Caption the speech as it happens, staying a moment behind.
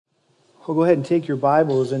Well, go ahead and take your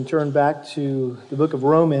Bibles and turn back to the book of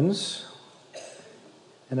Romans.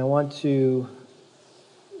 And I want to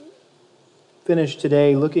finish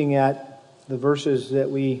today looking at the verses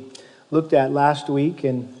that we looked at last week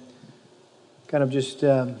and kind of just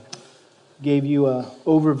gave you an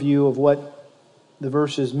overview of what the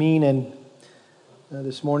verses mean. And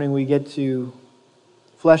this morning we get to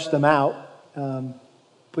flesh them out,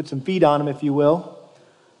 put some feet on them, if you will.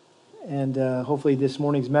 And hopefully this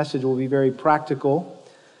morning's message will be very practical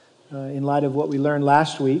in light of what we learned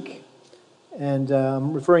last week. And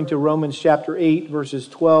I'm referring to Romans chapter 8, verses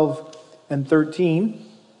 12 and 13,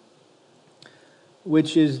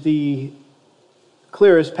 which is the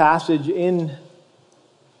clearest passage in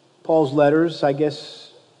Paul's letters, I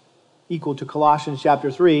guess equal to Colossians chapter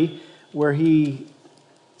 3, where he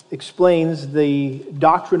explains the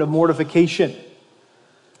doctrine of mortification.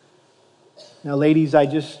 Now, ladies, I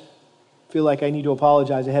just feel like I need to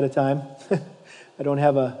apologize ahead of time. I don't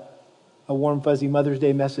have a warm, fuzzy Mother's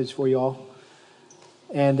Day message for you all.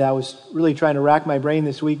 And I was really trying to rack my brain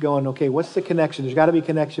this week going, okay, what's the connection? There's got to be a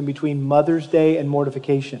connection between Mother's Day and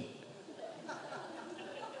mortification.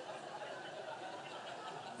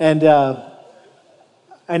 And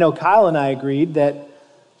I know Kyle and I agreed that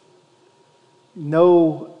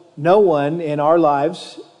no one in our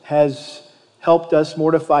lives has helped us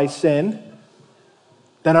mortify sin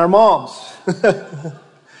than our moms.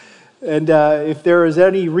 And if there is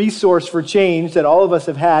any resource for change that all of us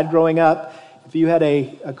have had growing up, if you had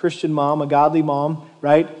a Christian mom, a godly mom,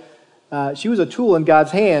 right? She was a tool in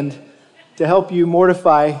God's hand to help you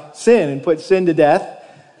mortify sin and put sin to death.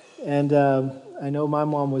 And I know my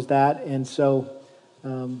mom was that. And so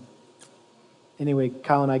anyway,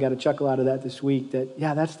 Kyle and I got a chuckle out of that this week that,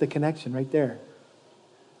 yeah, that's the connection right there.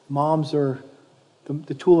 Moms are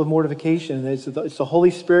the tool of mortification. It's the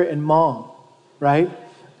Holy Spirit and mom, right?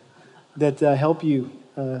 That help you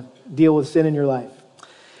deal with sin in your life.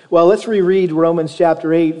 Well, let's reread Romans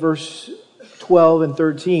chapter 8, verse 12 and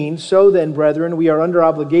 13. So then, brethren, we are under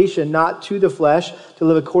obligation not to the flesh, to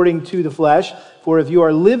live according to the flesh. For if you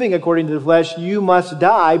are living according to the flesh, you must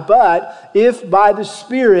die. But if by the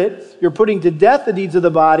Spirit you're putting to death the deeds of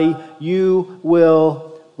the body, you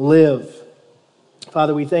will live.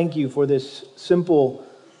 Father, we thank you for this simple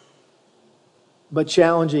but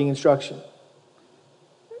challenging instruction.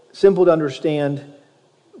 Simple to understand,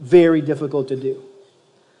 very difficult to do.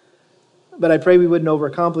 But I pray we wouldn't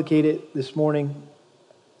overcomplicate it this morning,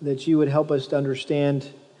 that you would help us to understand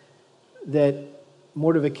that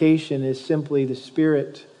mortification is simply the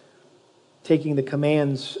Spirit taking the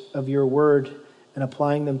commands of your word and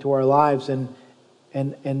applying them to our lives.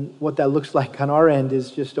 And what that looks like on our end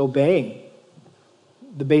is just obeying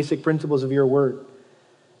the basic principles of your word.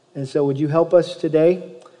 And so would you help us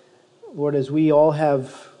today, Lord, as we all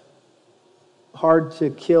have hard to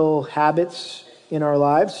kill habits in our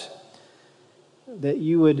lives, that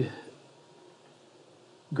you would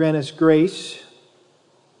grant us grace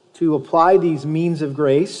to apply these means of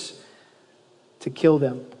grace to kill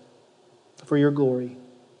them for your glory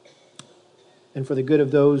and for the good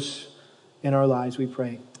of those in our lives, we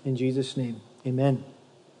pray. In Jesus' name, amen.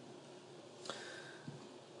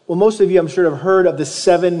 Well, most of you, I'm sure, have heard of the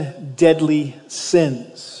 7 deadly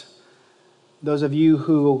sins. Those of you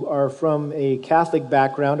who are from a Catholic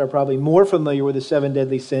background are probably more familiar with the 7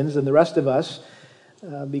 deadly sins than the rest of us,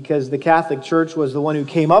 because the Catholic Church was the one who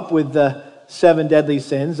came up with the 7 deadly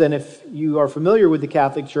sins. And if you are familiar with the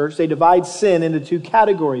Catholic Church, they divide sin into 2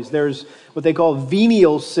 categories. There's what they call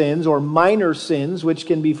venial sins or minor sins, which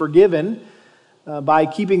can be forgiven by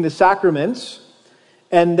keeping the sacraments.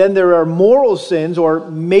 And then there are moral sins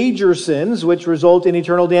or major sins, which result in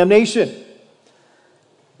eternal damnation.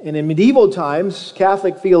 And in medieval times,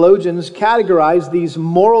 Catholic theologians categorized these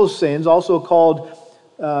moral sins, also called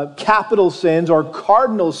capital sins or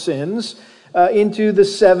cardinal sins, into the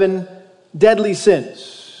 7 deadly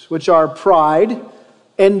sins, which are pride,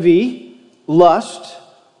 envy, lust,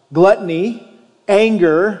 gluttony,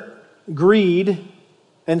 anger, greed,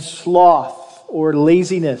 and sloth or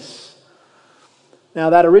laziness.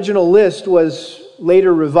 Now, that original list was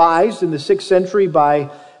later revised in the 6th century by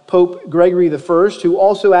Pope Gregory I, who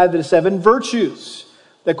also added the 7 virtues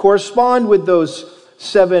that correspond with those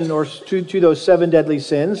 7 or to those 7 deadly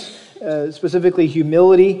sins, specifically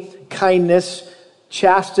humility, kindness,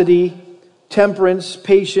 chastity, temperance,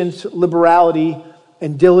 patience, liberality,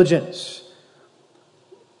 and diligence.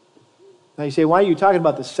 Now you say, why are you talking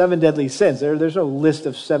about the 7 deadly sins? There's no list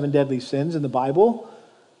of 7 deadly sins in the Bible.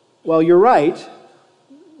 Well, you're right.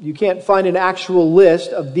 You can't find an actual list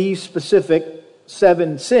of these specific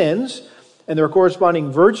 7 sins and their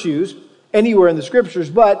corresponding virtues anywhere in the Scriptures,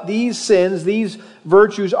 but these sins, these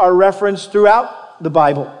virtues are referenced throughout the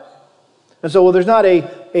Bible. And so, there's not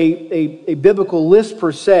a biblical list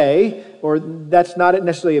per se, or that's not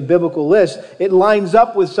necessarily a biblical list. It lines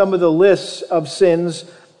up with some of the lists of sins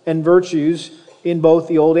and virtues in both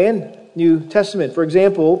the Old and New Testament. For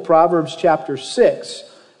example, Proverbs chapter 6.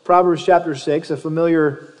 Proverbs chapter 6, a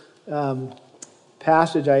familiar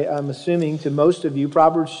passage, I'm assuming, to most of you.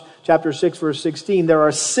 Proverbs chapter 6, verse 16. There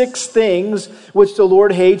are 6 things which the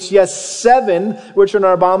Lord hates, yes, 7 which are an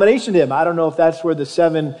abomination to him. I don't know if that's where the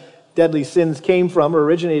 7 deadly sins came from or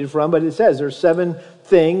originated from, but it says there's 7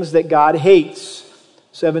 things that God hates.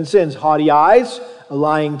 7 sins: haughty eyes, a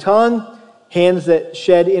lying tongue, hands that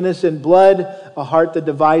shed innocent blood, a heart that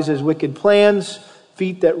devises wicked plans,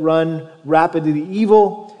 feet that run rapidly to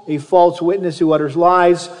evil, a false witness who utters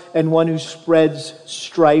lies, and one who spreads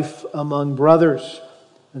strife among brothers.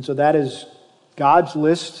 And so that is God's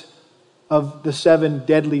list of the 7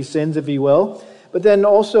 deadly sins, if you will. But then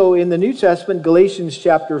also in the New Testament, Galatians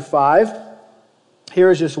chapter 5,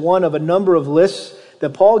 here is just one of a number of lists that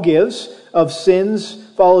Paul gives of sins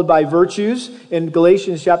followed by virtues. In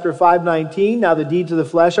Galatians chapter 5:19, now the deeds of the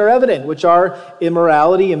flesh are evident, which are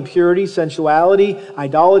immorality, impurity, sensuality,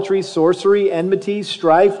 idolatry, sorcery, enmity,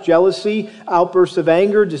 strife, jealousy, outbursts of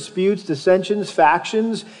anger, disputes, dissensions,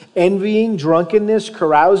 factions, envying, drunkenness,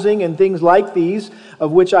 carousing, and things like these,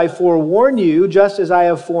 of which I forewarn you, just as I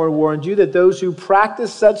have forewarned you, that those who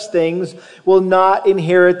practice such things will not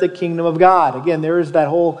inherit the kingdom of God. Again, there is that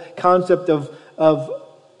whole concept of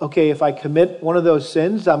okay, if I commit one of those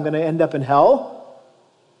sins, I'm going to end up in hell.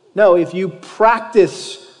 No, if you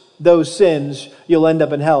practice those sins, you'll end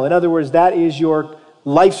up in hell. In other words, that is your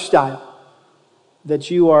lifestyle. That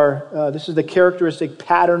you are, this is the characteristic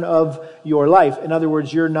pattern of your life. In other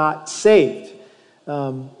words, you're not saved.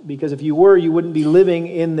 Because if you were, you wouldn't be living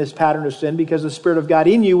in this pattern of sin, because the Spirit of God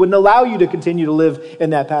in you wouldn't allow you to continue to live in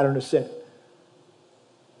that pattern of sin.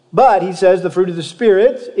 But, he says, the fruit of the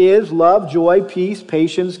Spirit is love, joy, peace,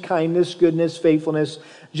 patience, kindness, goodness, faithfulness,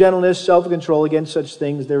 gentleness, self-control. Against such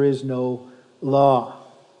things there is no law.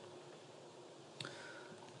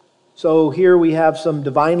 So here we have some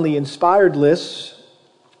divinely inspired lists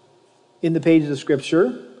in the pages of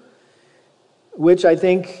Scripture, which I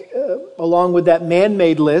think, along with that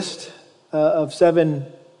man-made list of 7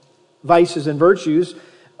 vices and virtues,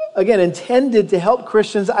 again, intended to help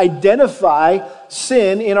Christians identify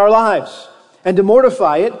sin in our lives and to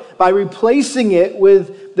mortify it by replacing it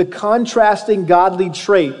with the contrasting godly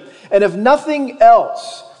trait. And if nothing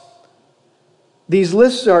else, these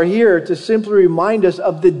lists are here to simply remind us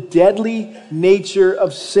of the deadly nature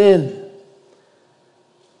of sin.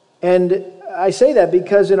 And I say that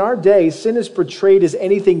because in our day, sin is portrayed as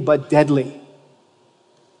anything but deadly.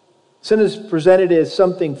 Sin is presented as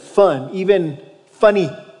something fun, even funny.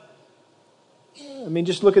 I mean,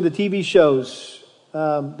 just look at the TV shows,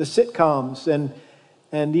 the sitcoms,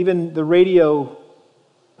 and even the radio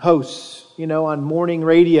hosts, on morning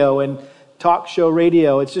radio and talk show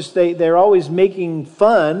radio. It's just they're always making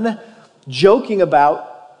fun, joking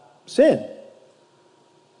about sin.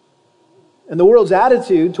 And the world's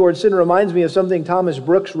attitude towards sin reminds me of something Thomas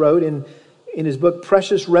Brooks wrote in his book,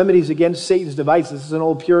 Precious Remedies Against Satan's Devices. This is an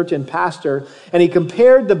old Puritan pastor. And he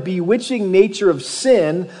compared the bewitching nature of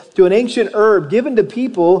sin to an ancient herb given to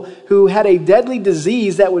people who had a deadly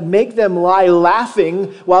disease that would make them lie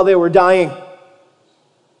laughing while they were dying.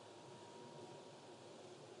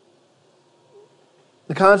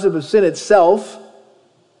 The concept of sin itself,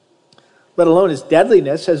 let alone its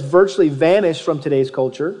deadliness, has virtually vanished from today's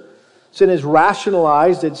culture. Sin is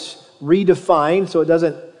rationalized, it's redefined so it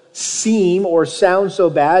doesn't seem or sound so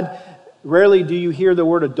bad. Rarely do you hear the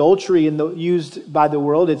word adultery used by the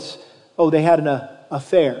world. It's, they had an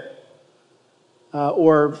affair.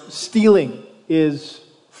 Or stealing is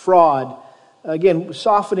fraud. Again,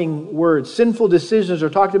 softening words. Sinful decisions are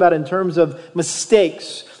talked about in terms of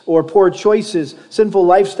mistakes or poor choices. Sinful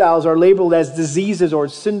lifestyles are labeled as diseases or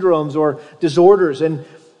syndromes or disorders. And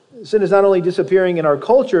sin is not only disappearing in our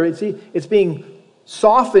culture, it's being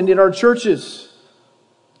softened in our churches,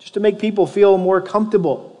 just to make people feel more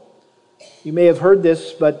comfortable. You may have heard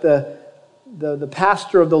this, but the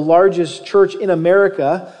pastor of the largest church in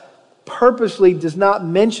America purposely does not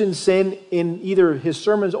mention sin in either his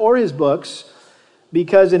sermons or his books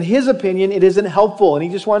because, in his opinion, it isn't helpful, and he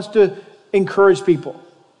just wants to encourage people.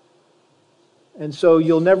 And so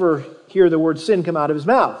you'll never hear the word sin come out of his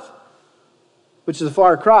mouth, which is a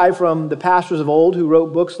far cry from the pastors of old who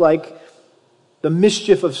wrote books like The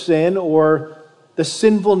Mischief of Sin, or The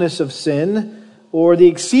Sinfulness of Sin, or The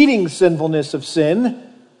Exceeding Sinfulness of Sin,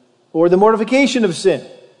 or The Mortification of Sin.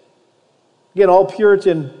 Again, all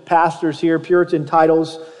Puritan pastors here, Puritan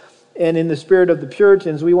titles, and in the spirit of the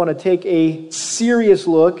Puritans, we want to take a serious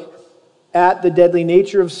look at the deadly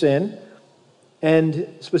nature of sin, and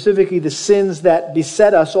specifically the sins that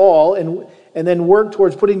beset us all, and then work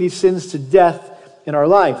towards putting these sins to death in our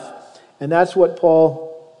life. And that's what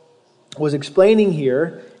Paul was explaining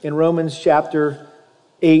here in Romans chapter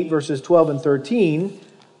 8, verses 12 and 13.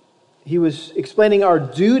 He was explaining our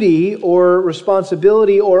duty or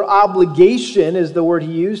responsibility or obligation, is the word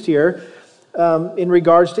he used here, in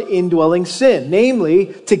regards to indwelling sin. Namely,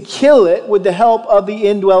 to kill it with the help of the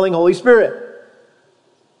indwelling Holy Spirit.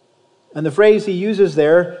 And the phrase he uses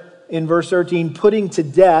there in verse 13, putting to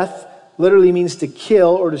death, literally means to kill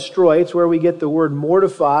or destroy. It's where we get the word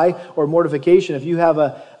mortify or mortification. If you have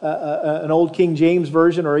an old King James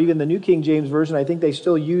version or even the New King James version, I think they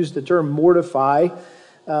still use the term mortify.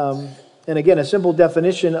 And again, a simple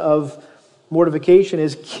definition of mortification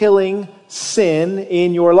is killing sin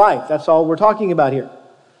in your life. That's all we're talking about here.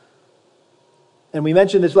 And we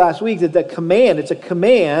mentioned this last week that it's a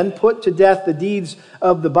command, put to death the deeds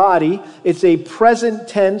of the body. It's a present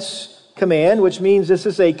tense command, which means this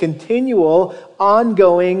is a continual,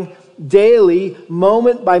 ongoing, daily,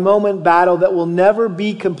 moment-by-moment battle that will never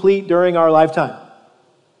be complete during our lifetime.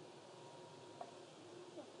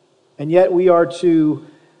 And yet we are to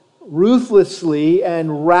ruthlessly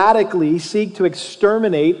and radically seek to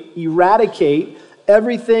exterminate, eradicate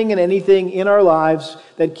everything and anything in our lives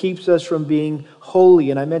that keeps us from being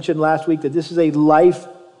holy. And I mentioned last week that this is a life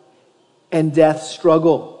and death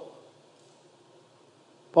struggle.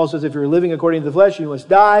 Paul says if you're living according to the flesh, you must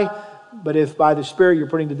die. But if by the Spirit you're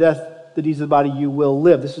putting to death the deeds of the body, you will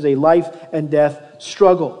live. This is a life and death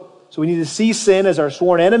struggle. So we need to see sin as our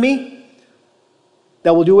sworn enemy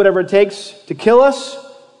that will do whatever it takes to kill us.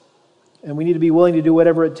 And we need to be willing to do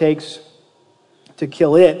whatever it takes to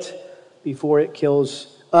kill it before it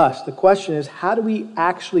kills us. The question is, how do we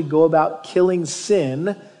actually go about killing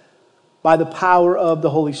sin by the power of the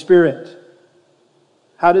Holy Spirit?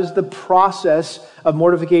 How does the process of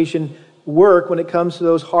mortification work when it comes to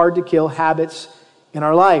those hard-to-kill habits in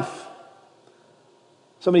our life?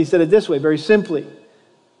 Somebody said it this way, very simply.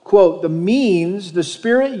 Quote, the means the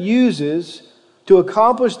Spirit uses to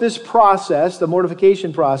accomplish this process, the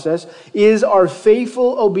mortification process, is our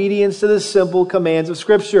faithful obedience to the simple commands of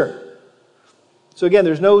Scripture. So again,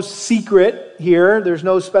 there's no secret here. There's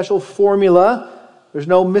no special formula. There's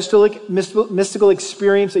no mystical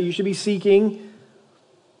experience that you should be seeking.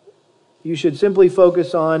 You should simply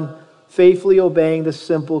focus on faithfully obeying the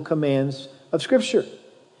simple commands of Scripture.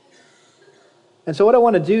 And so what I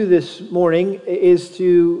want to do this morning is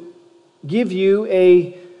to give you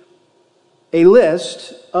a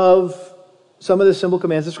list of some of the simple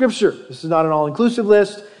commands of Scripture. This is not an all-inclusive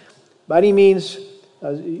list. By any means,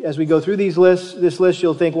 as we go through this list,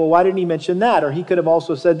 you'll think, well, why didn't he mention that? Or he could have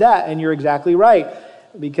also said that. And you're exactly right,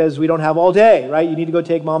 because we don't have all day, right? You need to go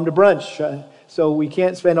take mom to brunch. So we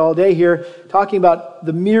can't spend all day here talking about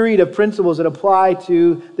the myriad of principles that apply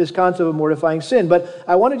to this concept of mortifying sin. But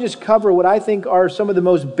I want to just cover what I think are some of the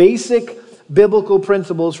most basic biblical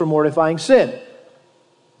principles for mortifying sin.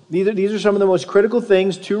 These are some of the most critical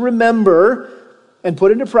things to remember and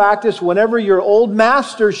put into practice whenever your old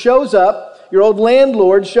master shows up, your old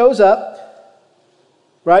landlord shows up,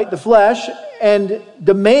 right, the flesh, and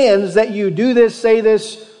demands that you do this, say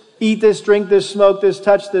this, eat this, drink this, smoke this,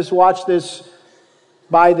 touch this, watch this,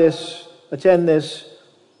 buy this, attend this.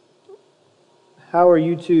 How are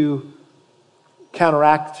you to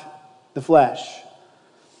counteract the flesh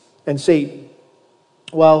and Satan?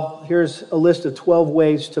 Well, here's a list of 12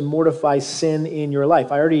 ways to mortify sin in your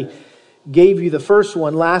life. I already gave you the first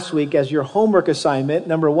one last week as your homework assignment.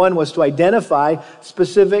 Number one was to identify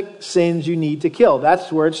specific sins you need to kill.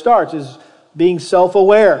 That's where it starts, is being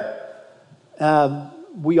self-aware.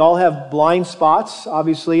 We all have blind spots,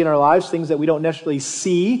 obviously, in our lives, things that we don't necessarily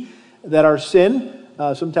see that are sin.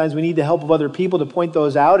 Sometimes we need the help of other people to point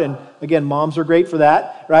those out. And again, moms are great for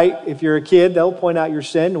that, right? If you're a kid, they'll point out your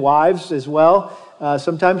sin. Wives as well.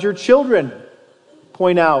 Sometimes your children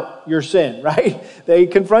point out your sin, right? They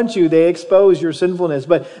confront you. They expose your sinfulness.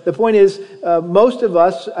 But the point is, most of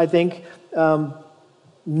us, I think,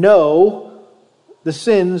 know the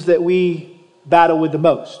sins that we battle with the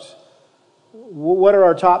most. What are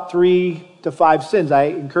our top 3 to 5 sins? I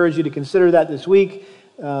encourage you to consider that this week,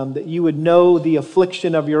 that you would know the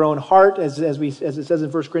affliction of your own heart, as it says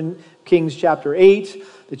in 1 Kings chapter 8,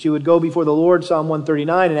 that you would go before the Lord, Psalm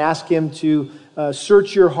 139, and ask Him to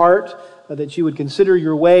search your heart, that you would consider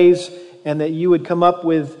your ways, and that you would come up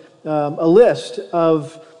with a list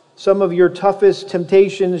of some of your toughest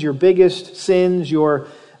temptations, your biggest sins, your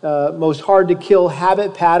most hard to kill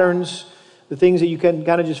habit patterns, the things that you can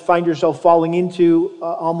kind of just find yourself falling into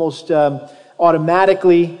almost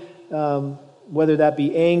automatically, whether that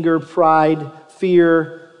be anger, pride,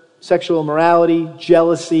 fear, sexual immorality,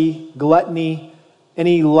 jealousy, gluttony,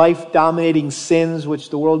 any life-dominating sins, which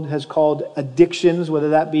the world has called addictions,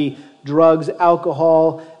 whether that be drugs,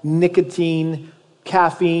 alcohol, nicotine,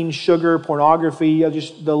 caffeine, sugar, pornography,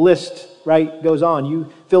 just the list, right, goes on.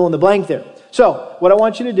 You fill in the blank there. So, what I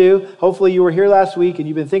want you to do, hopefully you were here last week and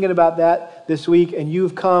you've been thinking about that this week, and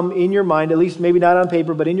you've come in your mind, at least maybe not on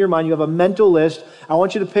paper, but in your mind, you have a mental list. I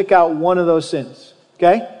want you to pick out one of those sins,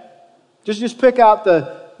 okay? Just pick out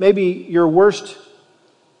maybe your worst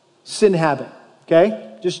sin habit,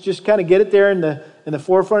 okay? Just kind of get it there in the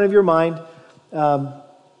forefront of your mind,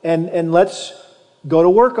 and let's go to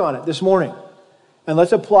work on it this morning. And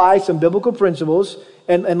let's apply some biblical principles,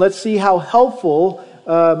 and let's see how helpful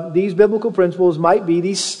these biblical principles might be,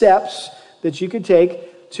 these steps that you could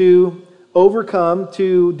take to overcome,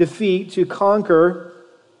 to defeat, to conquer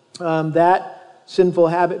that sinful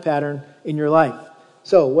habit pattern in your life.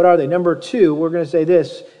 So, what are they? Number 2, we're going to say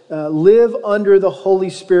this: live under the Holy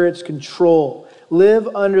Spirit's control. Live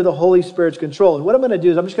under the Holy Spirit's control. And what I'm going to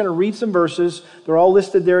do is I'm just going to read some verses. They're all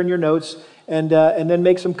listed there in your notes, and then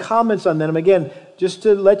make some comments on them. Again, just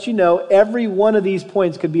to let you know, every one of these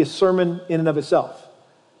points could be a sermon in and of itself.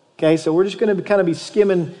 Okay, so we're just going to kind of be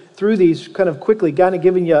skimming through these kind of quickly, kind of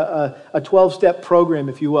giving you a 12-step program,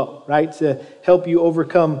 if you will, right, to help you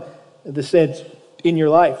overcome the sins in your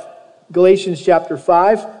life. Galatians chapter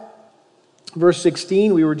 5, verse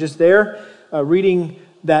 16, we were just there reading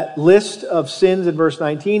that list of sins in verse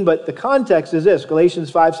 19, but the context is this,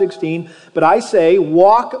 Galatians 5:16, but I say,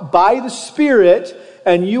 walk by the Spirit,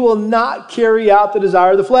 and you will not carry out the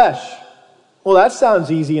desire of the flesh. Well, that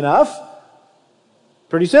sounds easy enough.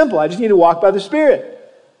 Pretty simple. I just need to walk by the Spirit,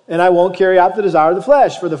 and I won't carry out the desire of the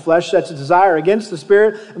flesh. For the flesh sets its desire against the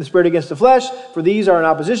Spirit, and the Spirit against the flesh. For these are in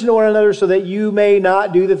opposition to one another, so that you may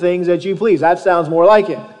not do the things that you please. That sounds more like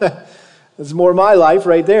it. That's more my life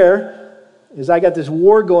right there, is I got this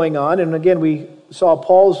war going on. And again, we saw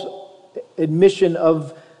Paul's admission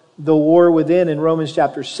of the war within in Romans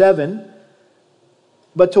chapter 7.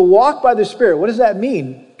 But to walk by the Spirit, what does that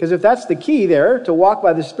mean? Because if that's the key there, to walk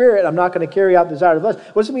by the Spirit, I'm not going to carry out the desire of the flesh.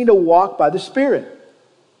 What does it mean to walk by the Spirit?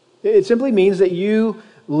 It simply means that you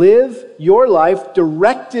live your life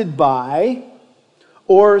directed by,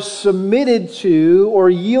 or submitted to, or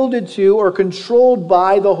yielded to, or controlled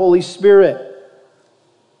by the Holy Spirit.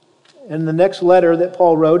 And the next letter that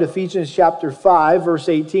Paul wrote, Ephesians chapter 5, verse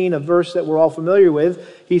 18, a verse that we're all familiar with,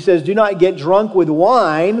 he says, do not get drunk with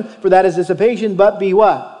wine, for that is dissipation, but be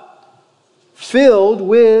what? Filled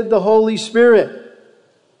with the Holy Spirit.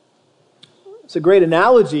 It's a great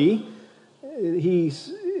analogy. He,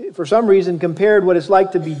 for some reason, compared what it's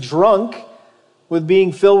like to be drunk with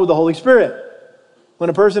being filled with the Holy Spirit. When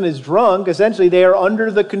a person is drunk, essentially they are under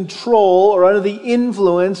the control or under the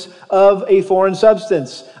influence of a foreign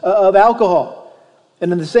substance, of alcohol.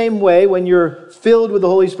 And in the same way, when you're filled with the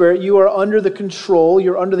Holy Spirit, you are under the control,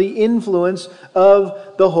 you're under the influence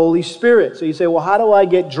of the Holy Spirit. So you say, well, how do I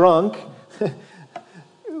get drunk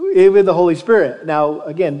with the Holy Spirit? Now,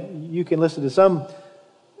 again, you can listen to some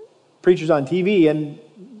preachers on TV, and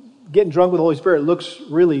getting drunk with the Holy Spirit looks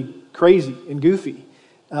really crazy and goofy.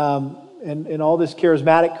 And all this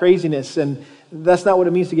charismatic craziness. And that's not what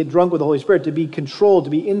it means to get drunk with the Holy Spirit, to be controlled,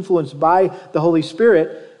 to be influenced by the Holy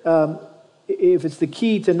Spirit. If it's the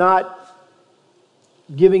key to not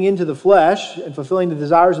giving into the flesh and fulfilling the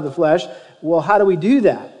desires of the flesh, well, how do we do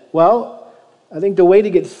that? Well, I think the way to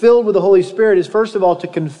get filled with the Holy Spirit is, first of all, to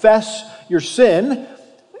confess your sin,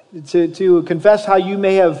 to confess how you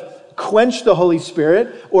may have quench the Holy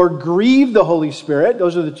Spirit or grieve the Holy Spirit.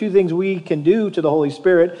 Those are the two things we can do to the Holy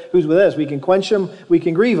Spirit who's with us. We can quench him, we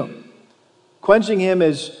can grieve him. Quenching him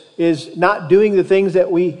is not doing the things that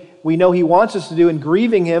we know he wants us to do, and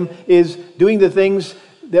grieving him is doing the things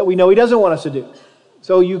that we know he doesn't want us to do.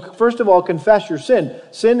 So you, first of all, confess your sin.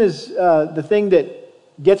 Sin is the thing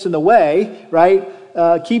that gets in the way, right?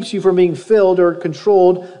 Keeps you from being filled or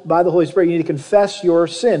controlled by the Holy Spirit. You need to confess your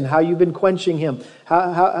sin, how you've been quenching him,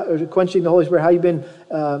 how quenching the Holy Spirit, how you've been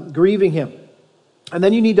grieving him. And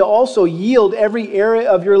then you need to also yield every area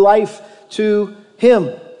of your life to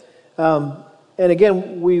him. And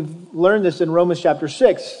again, we've learned this in Romans chapter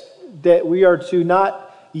 6, that we are to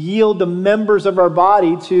not yield the members of our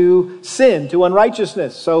body to sin, to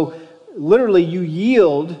unrighteousness. So literally you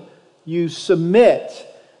yield, you submit,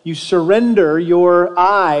 you surrender your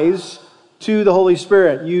eyes to the Holy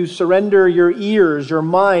Spirit. You surrender your ears, your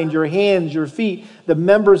mind, your hands, your feet, the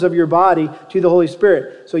members of your body to the Holy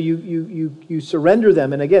Spirit. So you surrender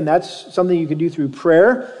them. And again, that's something you can do through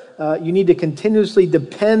prayer. You need to continuously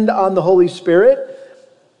depend on the Holy Spirit.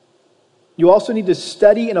 You also need to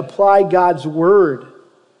study and apply God's Word.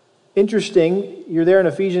 Interesting, you're there in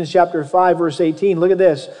Ephesians chapter 5, verse 18. Look at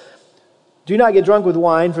this. Do not get drunk with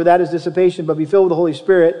wine, for that is dissipation, but be filled with the Holy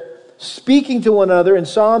Spirit, speaking to one another in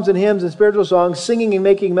psalms and hymns and spiritual songs, singing and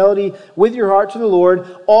making melody with your heart to the Lord,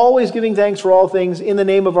 always giving thanks for all things in the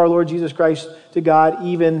name of our Lord Jesus Christ to God,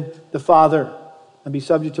 even the Father, and be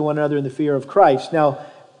subject to one another in the fear of Christ. Now,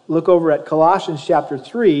 look over at Colossians chapter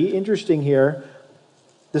 3. Interesting here,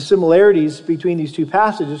 the similarities between these two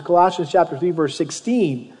passages. Colossians chapter 3, verse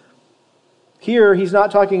 16. Here, he's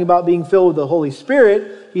not talking about being filled with the Holy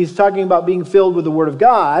Spirit. He's talking about being filled with the Word of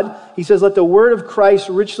God. He says, let the Word of Christ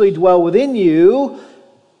richly dwell within you.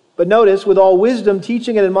 But notice, with all wisdom,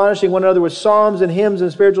 teaching and admonishing one another with psalms and hymns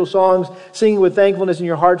and spiritual songs, singing with thankfulness in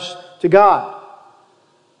your hearts to God.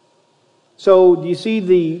 So, do you see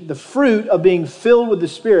the fruit of being filled with the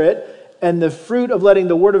Spirit and the fruit of letting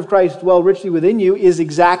the Word of Christ dwell richly within you is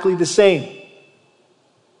exactly the same.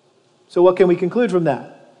 So what can we conclude from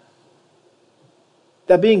that?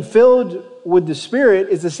 That being filled with the Spirit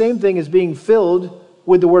is the same thing as being filled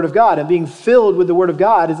with the Word of God. And being filled with the Word of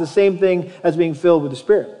God is the same thing as being filled with the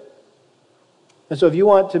Spirit. And so if you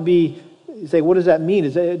want to say, what does that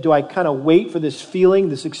mean? Do I kind of wait for this feeling,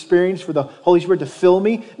 this experience for the Holy Spirit to fill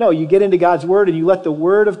me? No, you get into God's Word and you let the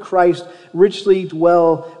Word of Christ richly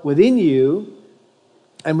dwell within you.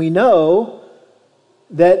 And we know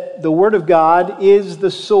that the Word of God is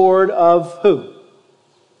the sword of who?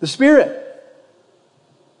 The Spirit.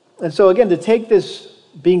 And so again, to take this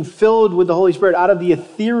being filled with the Holy Spirit out of the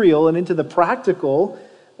ethereal and into the practical,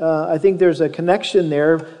 I think there's a connection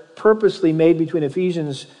there purposely made between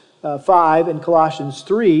Ephesians 5 and Colossians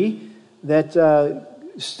 3 that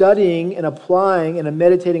studying and applying and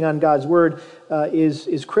meditating on God's Word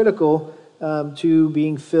is critical to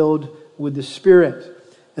being filled with the Spirit.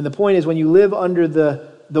 And the point is, when you live under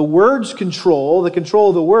the Word's control, the control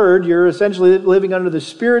of the Word, you're essentially living under the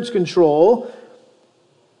Spirit's control.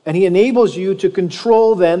 And He enables you to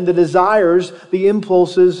control then the desires, the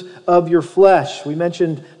impulses of your flesh. We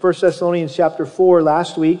mentioned 1 Thessalonians chapter 4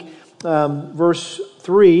 last week, verse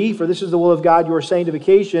 3. For this is the will of God, your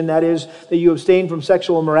sanctification, that is, that you abstain from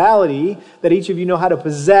sexual immorality, that each of you know how to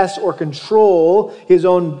possess or control his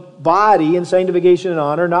own body in sanctification and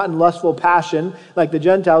honor, not in lustful passion, like the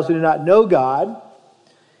Gentiles who do not know God.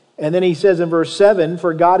 And then he says in verse 7,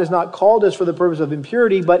 for God has not called us for the purpose of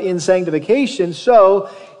impurity, but in sanctification.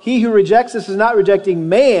 So he who rejects us is not rejecting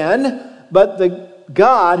man, but the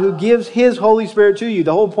God who gives His Holy Spirit to you.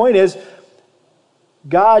 The whole point is,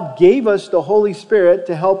 God gave us the Holy Spirit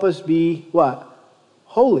to help us be what?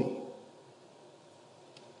 Holy.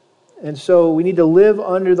 And so we need to live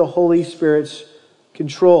under the Holy Spirit's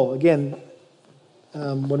control. Again,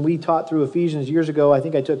 when we taught through Ephesians years ago, I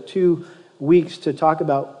think I took 2 weeks to talk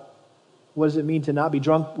about what does it mean to not be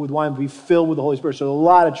drunk with wine, but be filled with the Holy Spirit. So there's a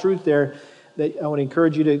lot of truth there that I want to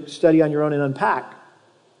encourage you to study on your own and unpack.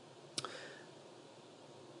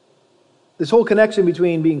 This whole connection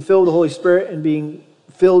between being filled with the Holy Spirit and being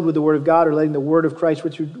filled with the Word of God, or letting the Word of Christ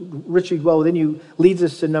richly dwell within you, leads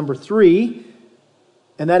us to number 3,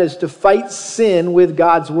 and that is to fight sin with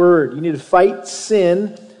God's Word. You need to fight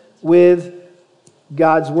sin with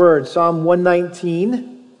God's Word. Psalm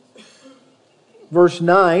 119, verse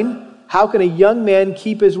 9. How can a young man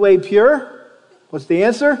keep his way pure? What's the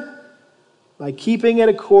answer? By keeping it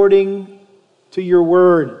according to your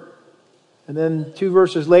word. And then 2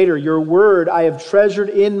 verses later, your word I have treasured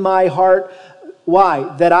in my heart.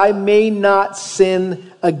 Why? That I may not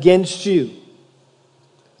sin against you.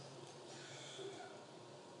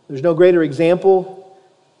 There's no greater example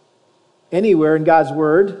anywhere in God's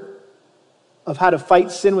word of how to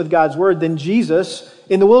fight sin with God's word than Jesus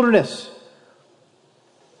in the wilderness.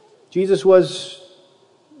 Jesus was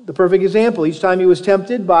the perfect example. Each time he was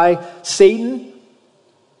tempted by Satan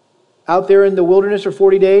out there in the wilderness for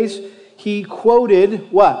 40 days, he quoted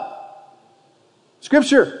what?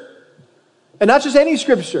 Scripture. And not just any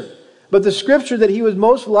scripture, but the scripture that he was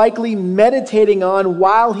most likely meditating on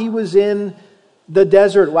while he was in the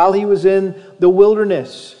desert, while he was in the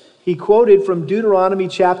wilderness. He quoted from Deuteronomy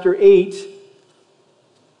chapter 8,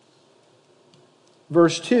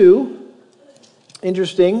 verse 2.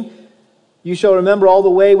 Interesting. You shall remember all the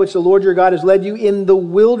way which the Lord your God has led you in the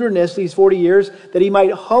wilderness these 40 years, that He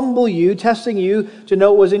might humble you, testing you to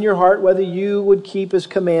know what was in your heart, whether you would keep His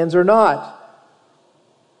commands or not.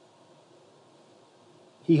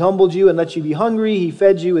 He humbled you and let you be hungry. He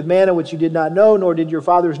fed you with manna which you did not know, nor did your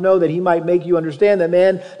fathers know, that he might make you understand that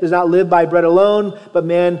man does not live by bread alone, but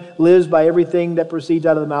man lives by everything that proceeds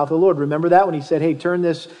out of the mouth of the Lord. Remember that when he said, hey,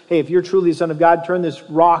 if you're truly the Son of God, turn this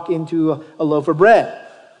rock into a loaf of bread.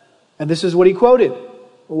 And this is what he quoted.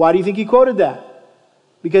 Well, why do you think he quoted that?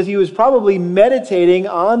 Because he was probably meditating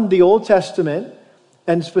on the Old Testament,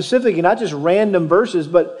 and specifically, not just random verses,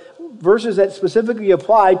 but verses that specifically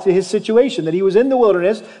applied to his situation, that he was in the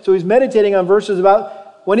wilderness. So he's meditating on verses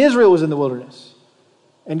about when Israel was in the wilderness.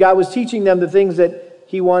 And God was teaching them the things that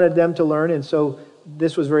he wanted them to learn. And so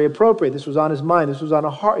this was very appropriate. This was on his mind. This was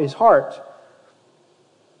on his heart.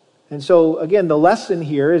 And so, again, the lesson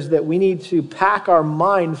here is that we need to pack our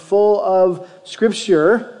mind full of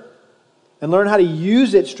Scripture and learn how to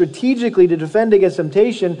use it strategically to defend against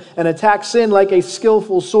temptation and attack sin like a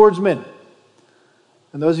skillful swordsman.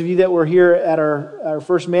 And those of you that were here at our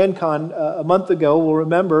first ManCon a month ago will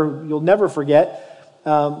remember, you'll never forget,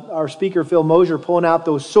 our speaker Phil Mosier pulling out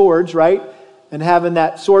those swords, right? And having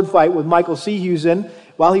that sword fight with Michael Seehusen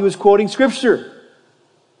while he was quoting Scripture.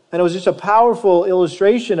 And it was just a powerful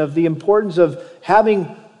illustration of the importance of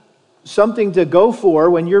having something to go for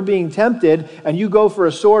when you're being tempted and you go for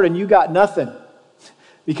a sword and you got nothing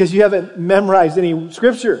because you haven't memorized any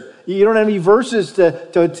Scripture. You don't have any verses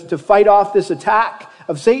to fight off this attack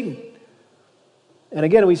of Satan. And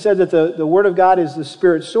again, we said that the Word of God is the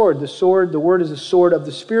Spirit's sword. The Word is the sword of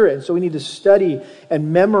the Spirit. And so we need to study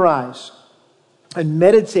and memorize and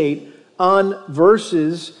meditate on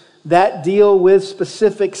verses that deal with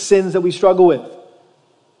specific sins that we struggle with.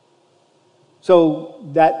 So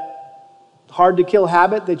that hard to kill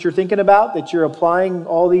habit that you're thinking about, that you're applying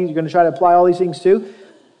you're going to try to apply all these things to.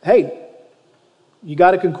 Hey, you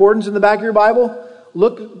got a concordance in the back of your Bible?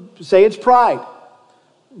 Say it's pride.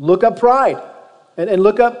 Look up pride and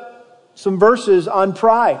look up some verses on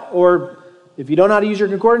pride. Or if you don't know how to use your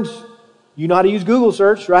concordance, you know how to use Google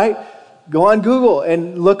search, right? Go on Google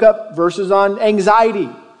and look up verses on anxiety.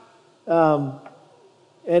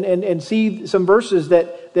 And see some verses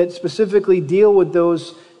that specifically deal with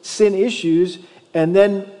those sin issues, and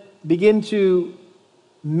then begin to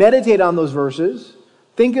meditate on those verses,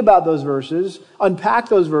 think about those verses, unpack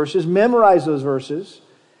those verses, memorize those verses,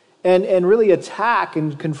 and really attack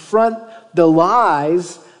and confront the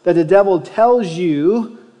lies that the devil tells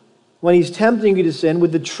you when he's tempting you to sin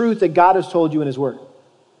with the truth that God has told you in His Word.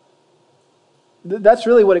 That's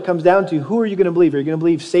really what it comes down to. Who are you going to believe? Are you going to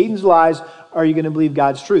believe Satan's lies, or are you going to believe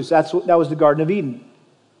God's truths? That was the Garden of Eden.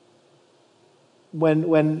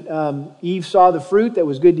 When Eve saw the fruit that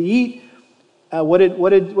was good to eat, what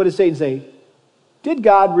did Satan say? Did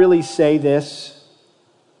God really say this?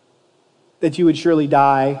 That you would surely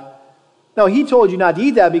die? No, he told you not to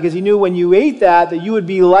eat that because he knew when you ate that you would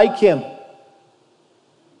be like him.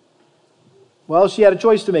 Well, she had a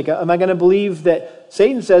choice to make. Am I going to believe that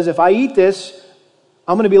Satan says, if I eat this,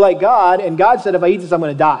 I'm going to be like God, and God said, if I eat this, I'm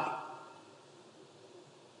going to die?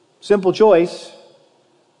 Simple choice.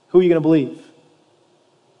 Who are you going to believe?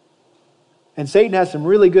 And Satan has some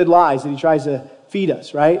really good lies that he tries to feed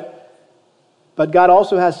us, right? But God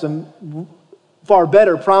also has some far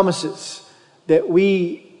better promises that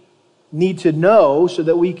we need to know so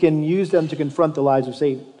that we can use them to confront the lies of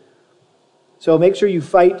Satan. So make sure you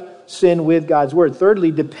fight sin with God's Word.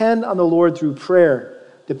 Thirdly, depend on the Lord through prayer.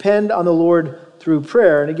 Depend on the Lord through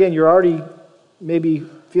prayer. And again, you're already maybe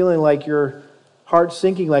feeling like your heart's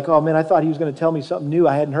sinking, like, oh man, I thought he was going to tell me something new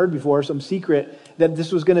I hadn't heard before, some secret, that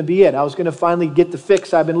this was going to be it. I was going to finally get the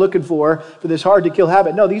fix I've been looking for this hard to kill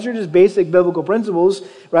habit. No, these are just basic biblical principles,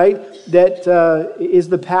 right? That is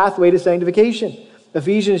the pathway to sanctification.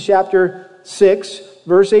 Ephesians chapter 6,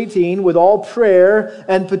 verse 18, with all prayer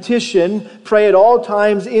and petition, pray at all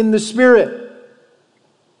times in the Spirit.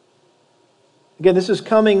 Again, this is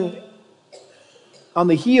coming on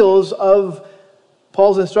the heels of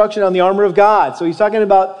Paul's instruction on the armor of God. So he's talking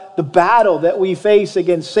about the battle that we face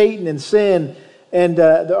against Satan and sin, and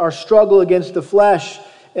our struggle against the flesh.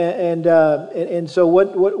 And so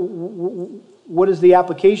what is the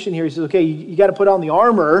application here? He says, okay, you got to put on the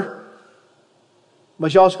armor,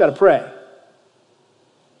 but you also got to pray.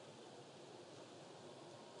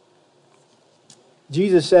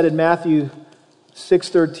 Jesus said in Matthew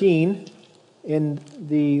 6:13, in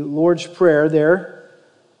the Lord's Prayer there,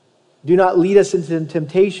 do not lead us into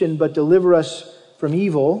temptation, but deliver us from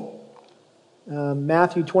evil.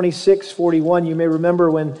 Matthew 26:41, you may remember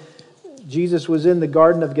when Jesus was in the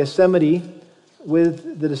Garden of Gethsemane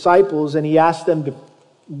with the disciples, and he asked them to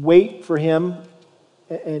wait for him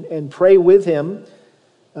and pray with him.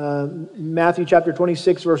 Matthew chapter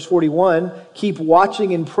 26, verse 41, keep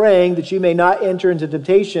watching and praying that you may not enter into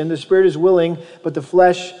temptation. The spirit is willing, but the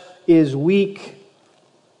flesh is weak.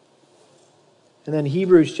 And then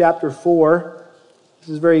Hebrews chapter 4, this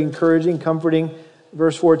is very encouraging, comforting.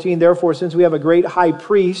 Verse 14, therefore, since we have a great high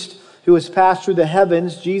priest who has passed through the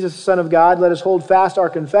heavens, Jesus, the Son of God, let us hold fast our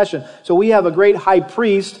confession. So we have a great high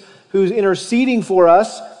priest who's interceding for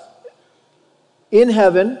us in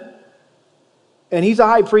heaven. And he's a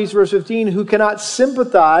high priest, verse 15, who cannot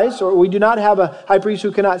sympathize, or we do not have a high priest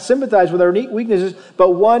who cannot sympathize with our weaknesses,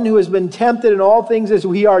 but one who has been tempted in all things as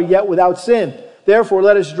we are, yet without sin. Therefore,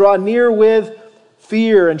 let us draw near with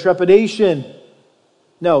fear and trepidation.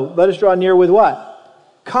 No, let us draw near with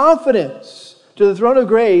what? Confidence to the throne of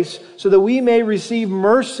grace, so that we may receive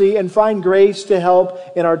mercy and find grace to help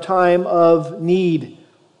in our time of need.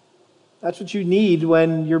 That's what you need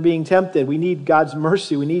when you're being tempted. We need God's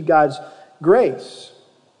mercy. We need God's grace.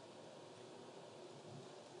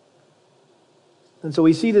 And so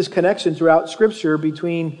we see this connection throughout Scripture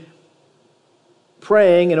between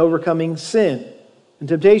praying and overcoming sin and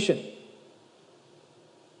temptation.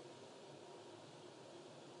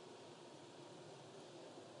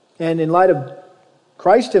 And in light of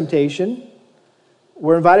Christ's temptation,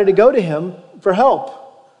 we're invited to go to Him for help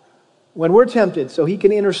when we're tempted, so He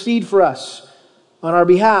can intercede for us on our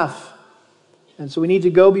behalf. And so we need to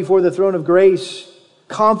go before the throne of grace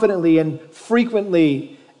confidently and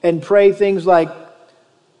frequently and pray things like,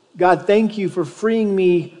 God, thank you for freeing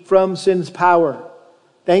me from sin's power.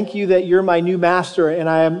 Thank you that you're my new master and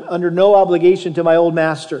I am under no obligation to my old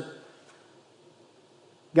master.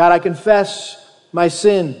 God, I confess my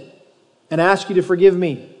sin and ask you to forgive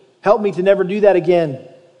me. Help me to never do that again.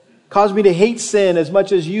 Cause me to hate sin as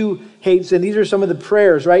much as you hate sin. These are some of the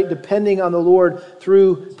prayers, right? Depending on the Lord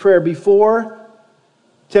through prayer before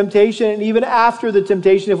temptation and even after the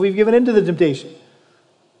temptation, if we've given into the temptation.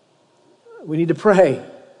 We need to pray.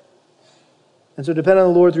 And so depend on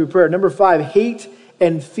the Lord through prayer. Number 5, hate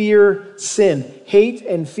and fear sin. Hate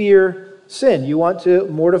and fear sin. You want to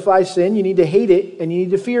mortify sin, you need to hate it and you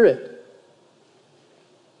need to fear it.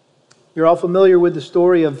 You're all familiar with the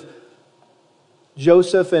story of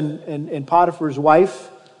Joseph and Potiphar's wife,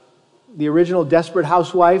 the original desperate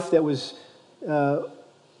housewife that was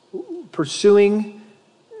pursuing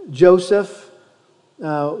Joseph,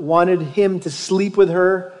 wanted him to sleep with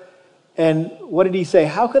her. And what did he say?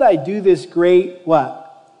 How could I do this great,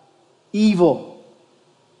 what? Evil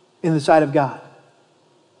in the sight of God.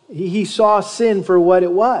 He saw sin for what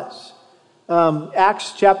it was.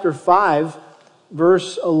 Acts chapter 5,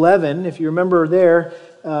 verse 11, if you remember there,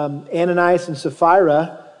 Ananias and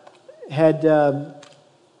Sapphira had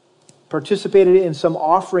participated in some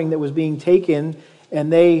offering that was being taken,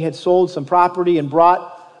 and they had sold some property and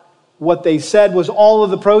brought what they said was all of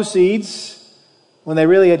the proceeds when they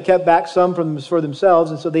really had kept back some for themselves.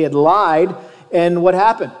 And so they had lied. And what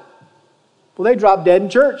happened? Well, they dropped dead in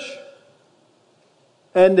church.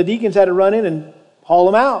 And the deacons had to run in and haul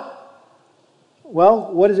them out.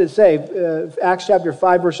 Well, what does it say? Acts chapter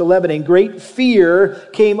 5, verse 11. And great fear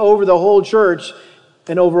came over the whole church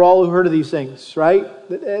and over all who heard of these things, right?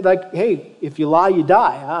 Like, hey, if you lie, you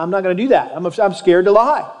die. I'm not going to do that. I'm scared to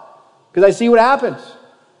lie because I see what happens.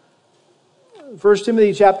 1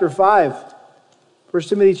 Timothy chapter 5,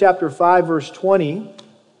 verse 20.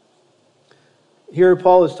 Here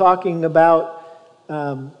Paul is talking about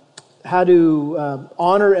how to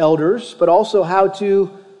honor elders, but also how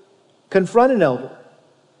to confront an elder.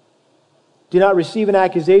 Do not receive an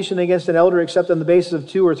accusation against an elder except on the basis of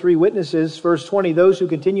 2 or 3 witnesses. Verse 20, those who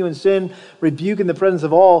continue in sin rebuke in the presence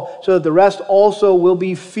of all, so that the rest also will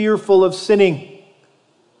be fearful of sinning.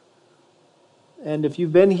 And if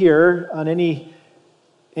you've been here on any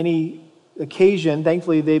occasion,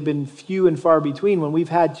 thankfully they've been few and far between, when we've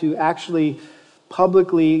had to actually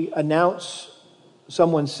publicly announce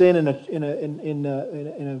someone's sin in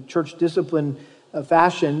a church discipline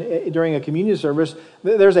fashion during a communion service,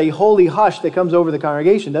 there's a holy hush that comes over the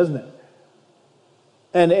congregation, doesn't it?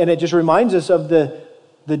 And it just reminds us of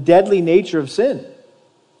the deadly nature of sin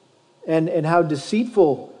and how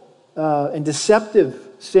deceitful and deceptive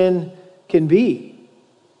sin can be.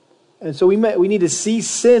 And so we need to see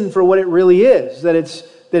sin for what it really is, that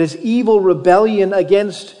it's evil rebellion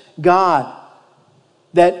against God,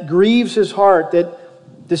 that grieves his heart,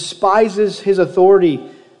 that despises his authority,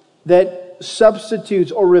 that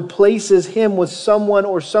substitutes or replaces him with someone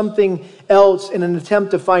or something else in an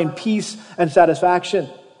attempt to find peace and satisfaction.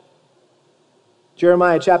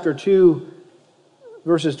 Jeremiah chapter 2,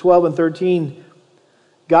 verses 12 and 13,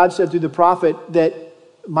 God said through the prophet that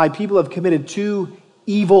my people have committed 2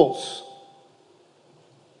 evils.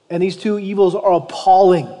 And these two evils are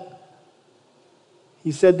appalling.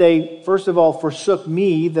 He said they, first of all, forsook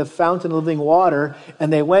me, the fountain of living water,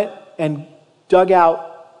 and they went and dug out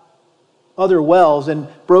other wells and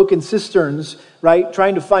broken cisterns, right?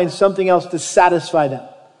 Trying to find something else to satisfy them.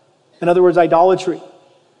 In other words, idolatry.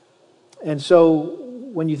 And so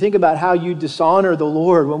when you think about how you dishonor the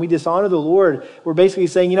Lord, when we dishonor the Lord, we're basically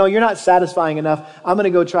saying, you're not satisfying enough. I'm going to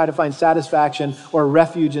go try to find satisfaction or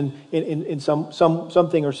refuge in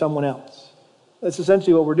something or someone else. That's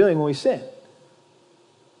essentially what we're doing when we sin.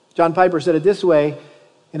 John Piper said it this way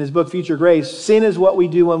in his book, Future Grace: sin is what we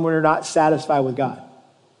do when we're not satisfied with God.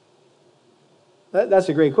 That's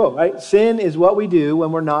a great quote, right? Sin is what we do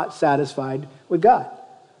when we're not satisfied with God.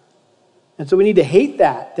 And so we need to hate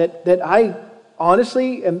that I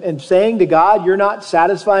honestly am saying to God, you're not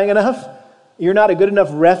satisfying enough. You're not a good enough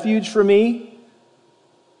refuge for me.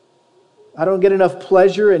 I don't get enough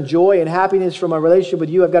pleasure and joy and happiness from my relationship with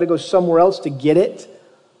you. I've got to go somewhere else to get it.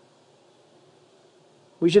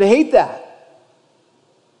 We should hate that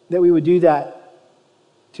we would do that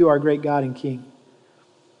to our great God and King.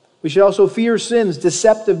 We should also fear sin's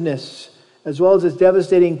deceptiveness as well as its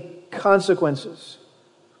devastating consequences.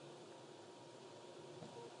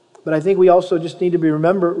 But I think we also just need to be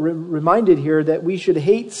reminded here that we should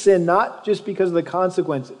hate sin not just because of the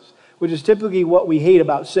consequences, which is typically what we hate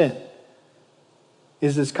about sin,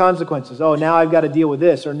 is its consequences. Oh, now I've got to deal with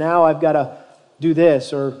this, or now I've got to do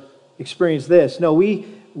this, or experience this. No,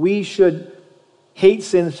 we should hate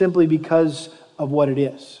sin simply because of what it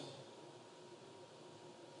is.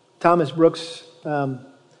 Thomas Brooks, who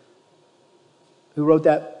wrote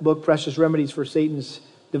that book, Precious Remedies for Satan's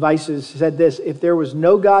Devices, said this: if there was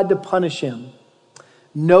no God to punish him,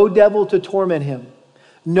 no devil to torment him,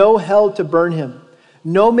 no hell to burn him,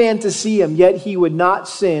 no man to see him, yet he would not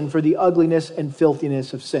sin for the ugliness and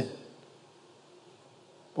filthiness of sin.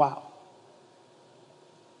 Wow.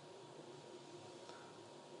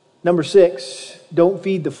 Number 6, don't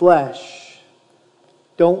feed the flesh.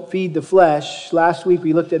 Don't feed the flesh. Last week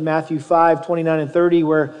we looked at Matthew 5:29 and 30,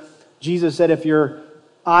 where Jesus said, if your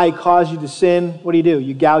eye caused you to sin, what do?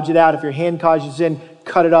 You gouge it out. If your hand caused you to sin,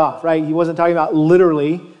 cut it off, right? He wasn't talking about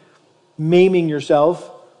literally maiming yourself,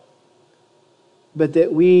 but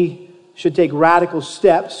that we should take radical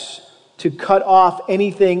steps to cut off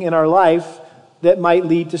anything in our life that might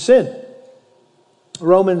lead to sin.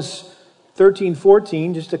 Romans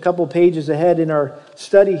 13:14, just a couple pages ahead in our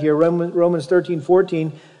study here, Romans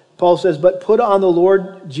 13:14, Paul says, but put on the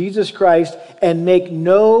Lord Jesus Christ and make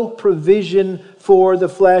no provision for the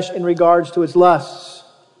flesh in regards to its lusts.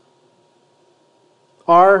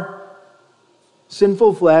 Our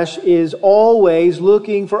sinful flesh is always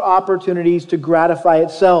looking for opportunities to gratify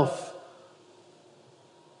itself.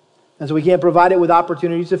 And so we can't provide it with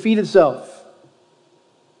opportunities to feed itself.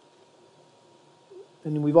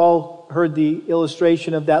 And we've all heard the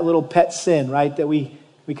illustration of that little pet sin, right? That we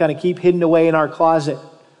kind of keep hidden away in our closet.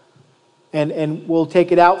 And we'll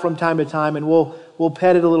take it out from time to time, and we'll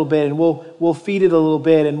pet it a little bit, and we'll feed it a little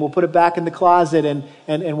bit, and we'll put it back in the closet,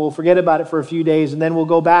 and we'll forget about it for a few days, and then we'll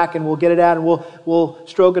go back and we'll get it out, and we'll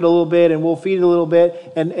stroke it a little bit, and we'll feed it a little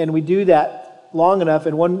bit, and we do that long enough,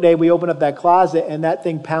 and one day we open up that closet and that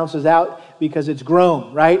thing pounces out because it's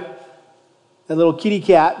grown, right? That little kitty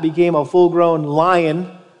cat became a full-grown lion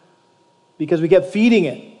because we kept feeding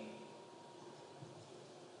it.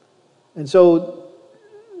 And so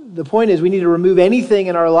the point is, we need to remove anything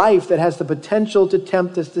in our life that has the potential to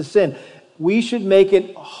tempt us to sin. We should make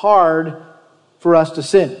it hard for us to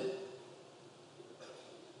sin.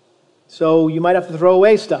 So you might have to throw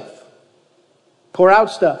away stuff, pour out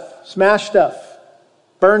stuff, smash stuff,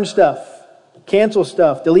 burn stuff, cancel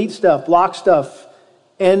stuff, delete stuff, block stuff,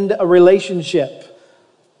 end a relationship,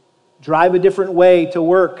 drive a different way to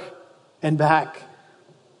work and back.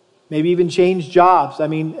 Maybe even change jobs. I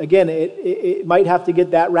mean, again, it might have to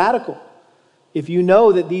get that radical. If you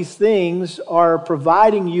know that these things are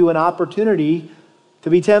providing you an opportunity to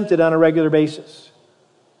be tempted on a regular basis.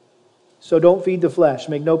 So don't feed the flesh.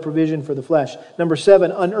 Make no provision for the flesh. Number 7,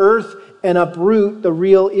 unearth and uproot the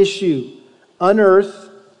real issue. Unearth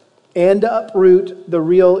and uproot the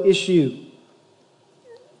real issue.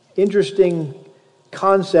 Interesting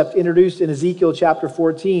concept introduced in Ezekiel chapter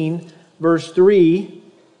 14, verse 3.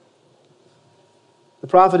 The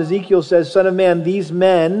prophet Ezekiel says, Son of man, these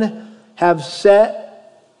men have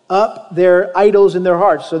set up their idols in their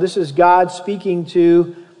hearts. So this is God speaking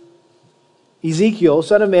to Ezekiel.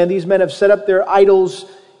 Son of man, these men have set up their idols,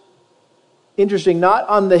 interesting, not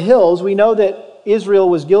on the hills. We know that Israel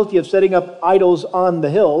was guilty of setting up idols on the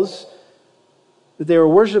hills that they were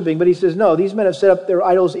worshiping. But he says, no, these men have set up their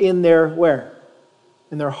idols in their, where?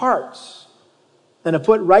 in their hearts, and have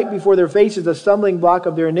put right before their faces a stumbling block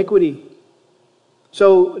of their iniquity.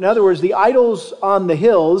 So, in other words, the idols on the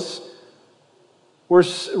hills were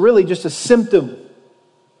really just a symptom.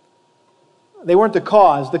 They weren't the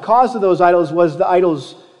cause. The cause of those idols was the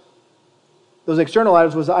idols, those external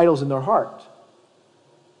idols was the idols in their heart.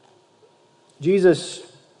 Jesus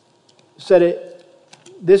said it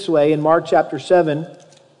this way in Mark chapter 7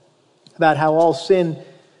 about how all sin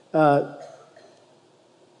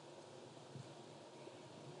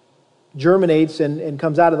germinates and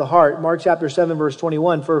comes out of the heart. Mark chapter 7 verse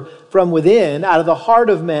 21, for from within, out of the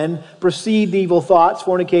heart of men, proceed the evil thoughts,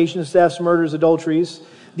 fornications, thefts, murders, adulteries,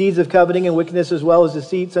 deeds of coveting and wickedness, as well as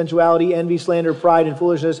deceit, sensuality, envy, slander, pride, and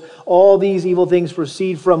foolishness. All these evil things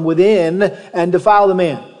proceed from within and defile the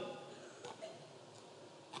man.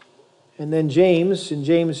 And then James, in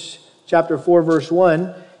James chapter 4 verse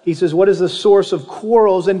 1, he says, what is the source of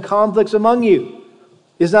quarrels and conflicts among you?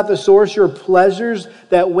 Is not the source your pleasures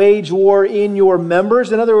that wage war in your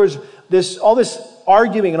members? In other words, all this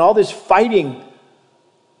arguing and all this fighting,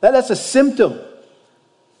 that's a symptom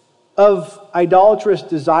of idolatrous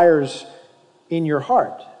desires in your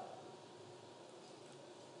heart.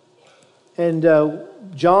 And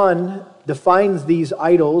John defines these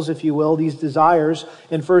idols, if you will, these desires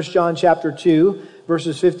in 1 John chapter 2,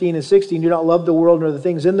 verses 15 and 16. Do not love the world nor the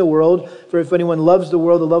things in the world. For if anyone loves the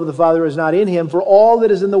world, the love of the Father is not in him. For all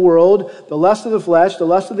that is in the world, the lust of the flesh, the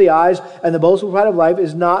lust of the eyes, and the boastful pride of life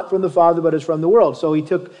is not from the Father, but is from the world. So he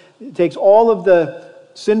takes all of the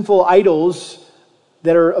sinful idols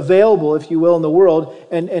that are available, if you will, in the world,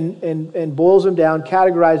 and boils them down,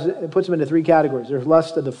 categorizes, and puts them into three categories. There's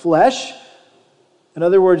lust of the flesh. In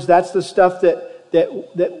other words, that's the stuff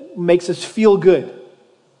that makes us feel good.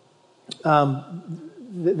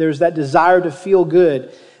 There's that desire to feel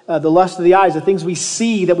good. The lust of the eyes, the things we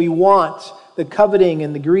see that we want, the coveting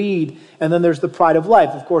and the greed. And then there's the pride of life.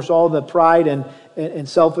 Of course, all the pride and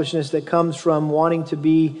selfishness that comes from wanting to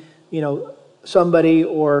be, somebody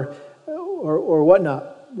or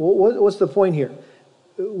whatnot. What's the point here?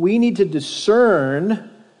 We need to discern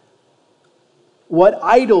what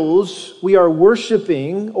idols we are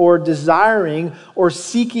worshiping or desiring or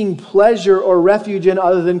seeking pleasure or refuge in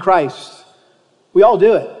other than Christ. We all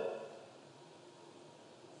do it.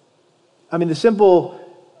 I mean, the simple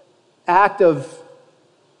act of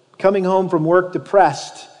coming home from work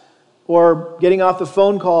depressed, or getting off the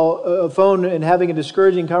phone and having a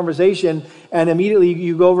discouraging conversation, and immediately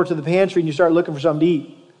you go over to the pantry and you start looking for something to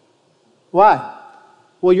eat. Why?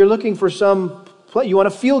 Well, you're looking for you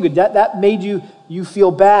want to feel good. That made you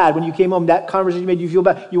feel bad when you came home. That conversation made you feel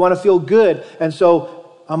bad. You want to feel good. And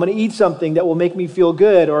so I'm going to eat something that will make me feel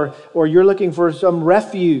good. Or you're looking for some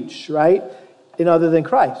refuge, right, in other than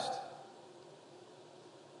Christ.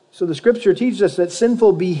 So the scripture teaches us that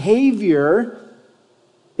sinful behavior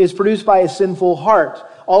is produced by a sinful heart.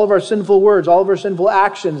 All of our sinful words, all of our sinful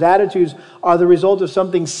actions, attitudes are the result of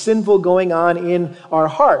something sinful going on in our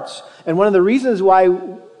hearts. And one of the reasons why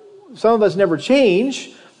some of us never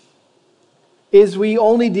change is we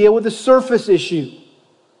only deal with the surface issue.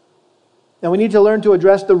 And we need to learn to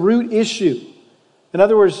address the root issue. In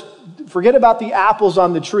other words, forget about the apples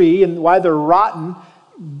on the tree and why they're rotten.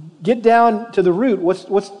 Get down to the root.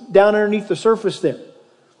 What's down underneath the surface there?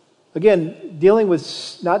 Again,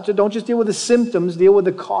 don't just deal with the symptoms, deal with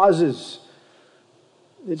the causes.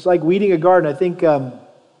 It's like weeding a garden. I think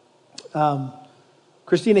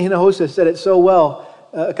Christina Hinojosa said it so well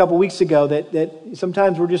a couple weeks ago that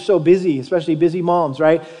sometimes we're just so busy, especially busy moms,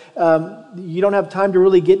 right? You don't have time to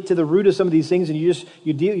really get to the root of some of these things, and you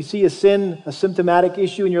see a sin, a symptomatic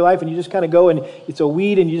issue in your life, and you just kind of go and it's a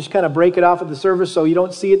weed, and you just kind of break it off at the surface, so you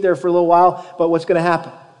don't see it there for a little while. But what's going to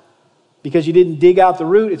happen? Because you didn't dig out the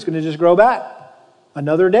root, it's going to just grow back.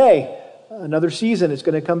 Another day, another season, it's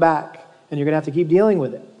going to come back, and you're going to have to keep dealing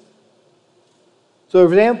with it. So,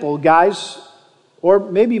 for example, guys, or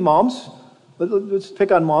maybe moms. Let's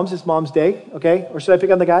pick on moms. It's Mom's Day, okay? Or should I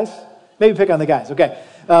pick on the guys? Maybe pick on the guys, okay.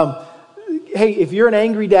 Hey, if you're an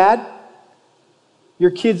angry dad,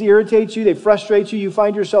 your kids irritate you, they frustrate you, you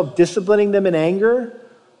find yourself disciplining them in anger,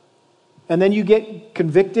 and then you get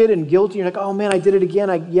convicted and guilty. You're like, oh man, I did it again.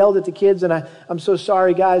 I yelled at the kids, and I'm so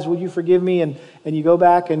sorry, guys. Would you forgive me? And you go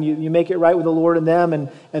back and you make it right with the Lord and them.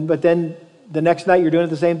 But then the next night you're doing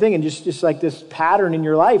the same thing, and just like this pattern in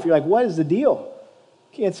your life. You're like, what is the deal?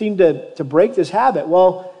 Can't seem to break this habit.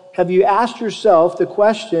 Well, have you asked yourself the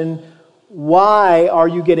question, why are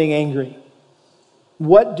you getting angry?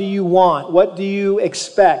 What do you want? What do you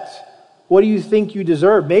expect? What do you think you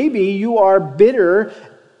deserve? Maybe you are bitter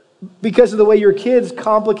because of the way your kids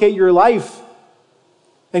complicate your life.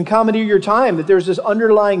 and commandeer your time, that there's this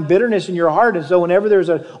underlying bitterness in your heart. And so whenever there's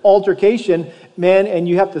an altercation, man, and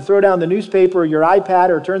you have to throw down the newspaper or your iPad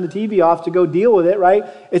or turn the TV off to go deal with it, right?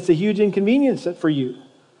 It's a huge inconvenience for you.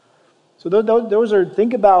 So those are,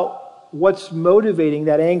 think about what's motivating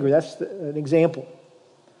that anger. That's an example.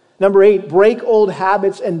 Number 8, break old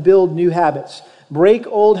habits and build new habits. Break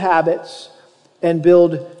old habits and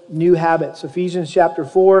build new habits. Ephesians chapter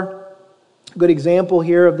 4, good example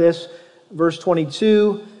here of this. Verse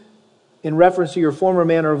 22, in reference to your former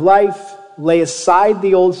manner of life, lay aside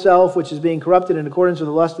the old self, which is being corrupted in accordance with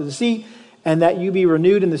the lust of deceit, and that you be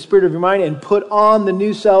renewed in the spirit of your mind, and put on the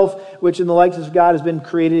new self, which in the likeness of God has been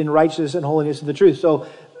created in righteousness and holiness of the truth. So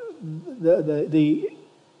the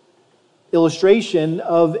illustration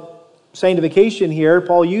of sanctification here,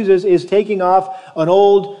 Paul uses, is taking off an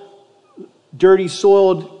old, dirty,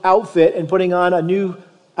 soiled outfit and putting on a new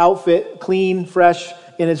outfit, clean, fresh,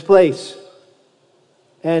 in its place.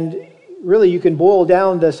 And really, you can boil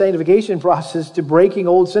down the sanctification process to breaking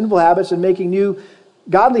old sinful habits and making new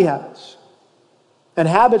godly habits. And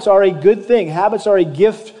habits are a good thing. Habits are a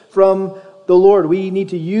gift from the Lord. We need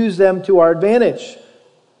to use them to our advantage.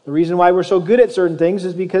 The reason why we're so good at certain things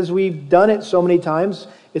is because we've done it so many times.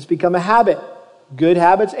 It's become a habit. Good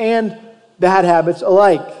habits and bad habits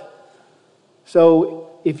alike.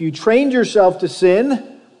 So if you trained yourself to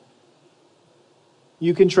sin,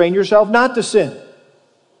 you can train yourself not to sin.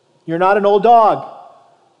 You're not an old dog,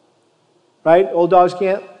 right? Old dogs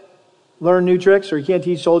can't learn new tricks, or you can't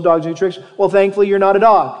teach old dogs new tricks. Well, thankfully, you're not a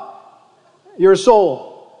dog. You're a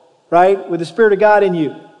soul, right? With the Spirit of God in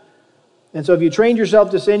you. And so if you trained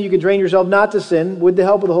yourself to sin, you can train yourself not to sin with the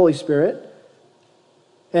help of the Holy Spirit.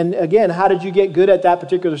 And again, how did you get good at that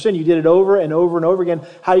particular sin? You did it over and over and over again.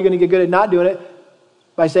 How are you going to get good at not doing it?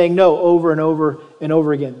 By saying no over and over and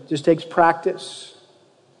over again. It just takes practice.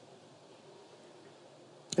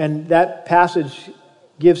 And that passage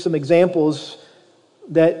gives some examples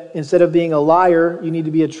that instead of being a liar, you need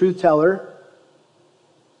to be a truth teller.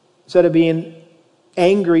 Instead of being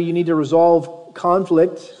angry, you need to resolve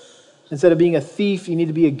conflict. Instead of being a thief, you need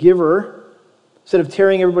to be a giver. Instead of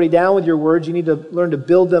tearing everybody down with your words, you need to learn to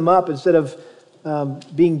build them up. Instead of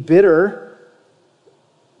being bitter,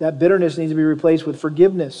 that bitterness needs to be replaced with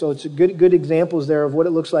forgiveness. So it's a good examples there of what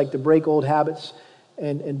it looks like to break old habits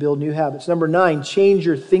and build new habits. Number 9, change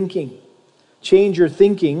your thinking. Change your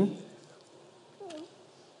thinking.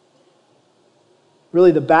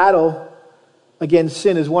 Really, the battle against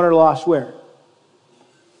sin is won or lost where?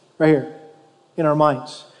 Right here, in our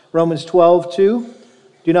minds. Romans 12:2.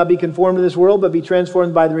 Do not be conformed to this world, but be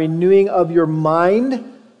transformed by the renewing of your mind,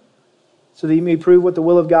 so that you may prove what the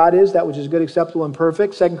will of God is, that which is good, acceptable, and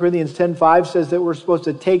perfect. 2 Corinthians 10:5 says that we're supposed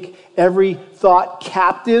to take every thought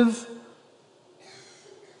captive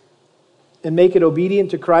and make it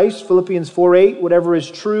obedient to Christ. Philippians 4:8, whatever is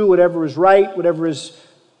true, whatever is right, whatever is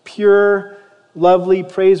pure, lovely,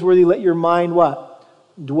 praiseworthy, let your mind what?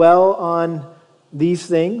 Dwell on these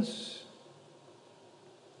things.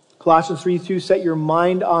 Colossians 3:2, set your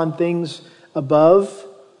mind on things above.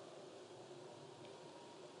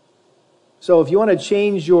 So if you want to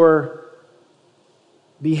change your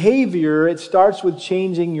behavior, it starts with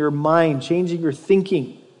changing your mind, changing your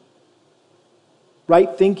thinking.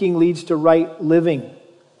 Right thinking leads to right living.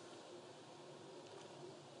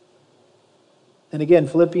 And again,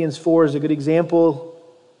 Philippians 4 is a good example.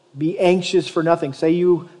 Be anxious for nothing. Say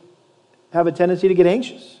you have a tendency to get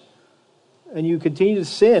anxious. And you continue to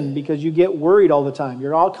sin because you get worried all the time.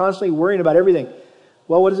 You're all constantly worrying about everything.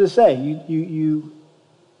 Well, what does it say? You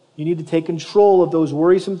need to take control of those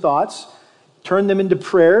worrisome thoughts. Turn them into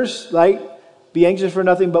prayers, right? Be anxious for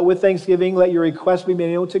nothing, but with thanksgiving, let your requests be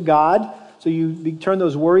made known to God. So you turn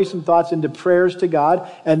those worrisome thoughts into prayers to God.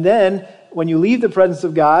 And then when you leave the presence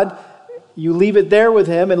of God, you leave it there with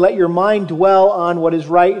Him and let your mind dwell on what is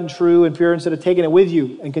right and true and pure instead of taking it with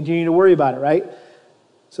you and continuing to worry about it, right?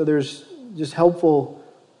 So there's just helpful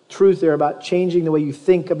truth there about changing the way you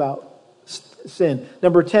think about sin.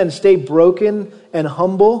 Number 10, stay broken and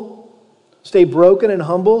humble. Stay broken and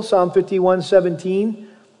humble. Psalm 51:17.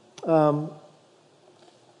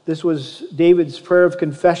 This was David's prayer of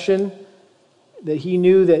confession, that he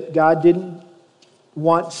knew that God didn't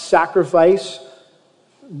want sacrifice,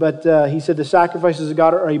 but he said the sacrifices of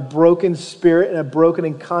God are a broken spirit and a broken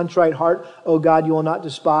and contrite heart. O God, you will not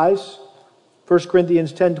despise. 1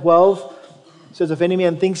 Corinthians 10:12 says, if any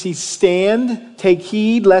man thinks he stand, take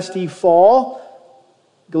heed lest he fall.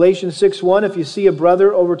 Galatians 6:1, if you see a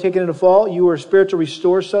brother overtaken in a fall, you are spirit to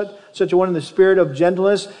restore such a one in the spirit of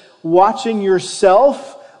gentleness, watching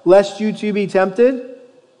yourself, lest you too be tempted.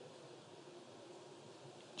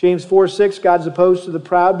 James 4:6, God is opposed to the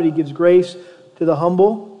proud, but he gives grace to the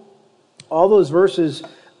humble. All those verses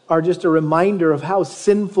are just a reminder of how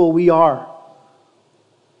sinful we are.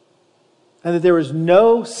 And that there is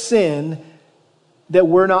no sin that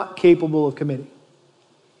we're not capable of committing.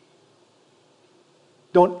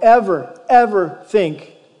 Don't ever, ever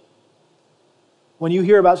think when you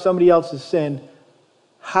hear about somebody else's sin,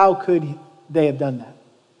 how could they have done that?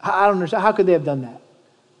 I don't understand. How could they have done that?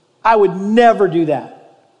 I would never do that.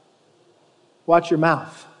 Watch your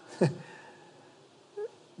mouth.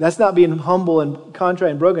 That's not being humble and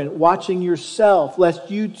contrite and broken. Watching yourself, lest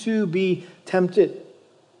you too be tempted.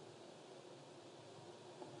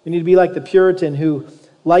 You need to be like the Puritan who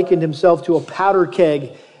likened himself to a powder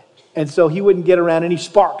keg, and so he wouldn't get around any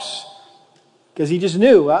sparks because he just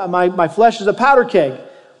knew my flesh is a powder keg.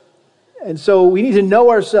 And so we need to know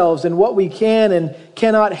ourselves and what we can and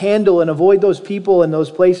cannot handle and avoid those people and those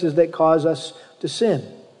places that cause us to sin.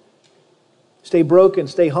 Stay broken,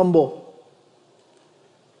 stay humble.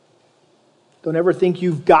 Don't ever think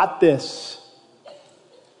you've got this.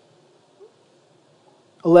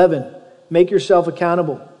 11, make yourself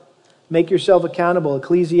accountable. Make yourself accountable.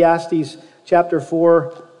 Ecclesiastes chapter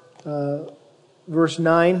 4, verse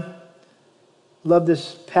 9. Love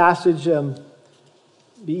this passage.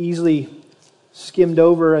 Be easily skimmed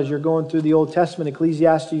over as you're going through the Old Testament.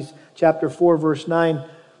 Ecclesiastes chapter 4, verse 9.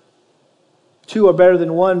 Two are better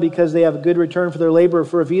than one because they have a good return for their labor.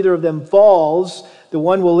 For if either of them falls, the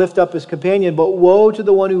one will lift up his companion. But woe to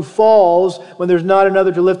the one who falls when there's not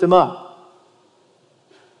another to lift him up.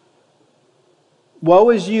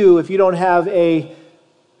 Woe is you if you don't have a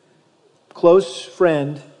close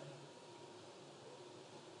friend,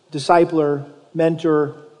 discipler,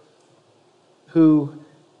 mentor who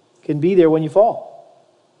can be there when you fall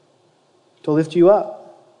to lift you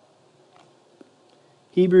up.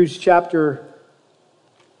 Hebrews chapter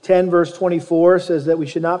 10 verse 24 says that we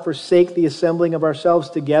should not forsake the assembling of ourselves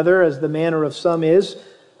together as the manner of some is,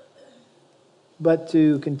 but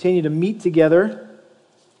to continue to meet together.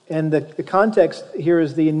 And the context here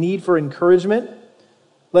is the need for encouragement.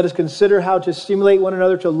 Let us consider how to stimulate one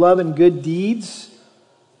another to love and good deeds.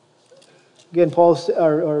 Again, Paul,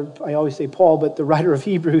 or I always say Paul, but the writer of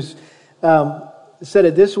Hebrews said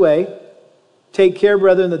it this way: take care,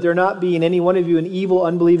 brethren, that there not be in any one of you an evil,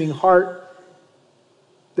 unbelieving heart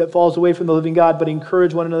that falls away from the living God, but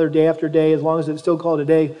encourage one another day after day, as long as it's still called a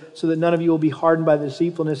day, so that none of you will be hardened by the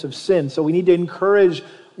deceitfulness of sin. So we need to encourage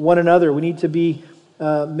one another. We need to be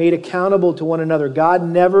made accountable to one another. God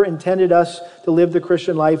never intended us to live the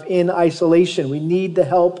Christian life in isolation. We need the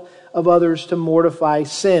help of others to mortify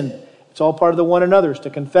sin. It's all part of the one another's, to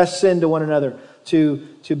confess sin to one another, to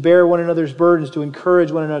bear one another's burdens, to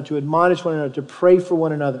encourage one another, to admonish one another, to pray for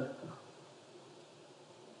one another.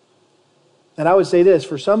 And I would say this,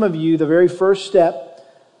 for some of you, the very first step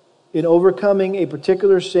in overcoming a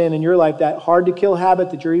particular sin in your life, that hard-to-kill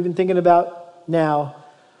habit that you're even thinking about now,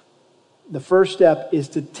 the first step is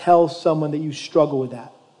to tell someone that you struggle with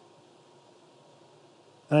that.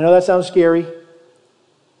 And I know that sounds scary,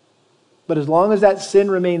 but as long as that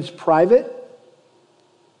sin remains private,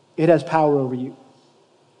 it has power over you.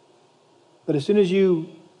 But as soon as you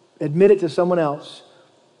admit it to someone else,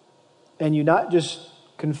 and you not just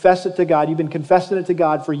confess it to God, you've been confessing it to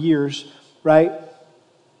God for years, right?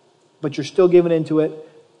 But you're still giving into it.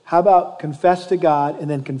 How about confess to God and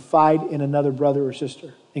then confide in another brother or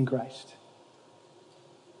sister in Christ?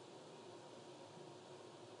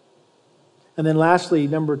 And then lastly,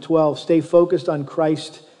 number 12, stay focused on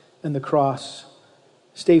Christ and the cross.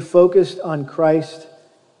 Stay focused on Christ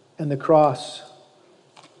and the cross.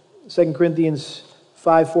 2 Corinthians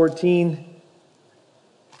 5:14,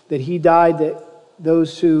 that he died that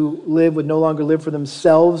those who live would no longer live for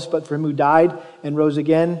themselves, but for him who died and rose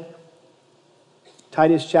again.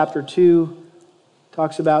 Titus chapter 2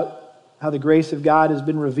 talks about how the grace of God has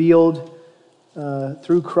been revealed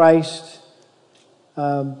through Christ,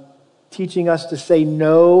 teaching us to say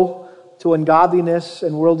no to ungodliness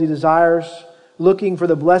and worldly desires, looking for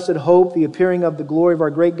the blessed hope, the appearing of the glory of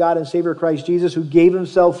our great God and Savior Christ Jesus, who gave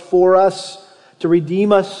himself for us to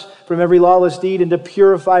redeem us from every lawless deed and to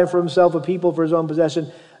purify for himself a people for his own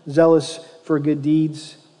possession, zealous for good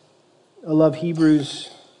deeds. I love Hebrews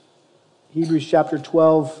chapter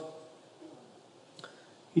 12.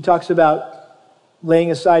 He talks about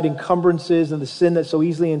laying aside encumbrances and the sin that so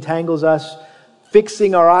easily entangles us,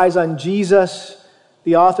 fixing our eyes on Jesus,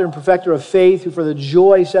 the author and perfecter of faith, who for the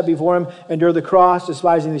joy set before him endured the cross,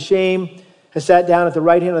 despising the shame, has sat down at the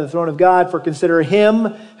right hand of the throne of God. For consider him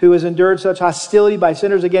who has endured such hostility by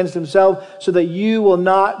sinners against himself, so that you will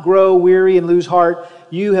not grow weary and lose heart.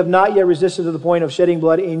 You have not yet resisted to the point of shedding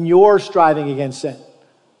blood in your striving against sin.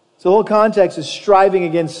 So the whole context is striving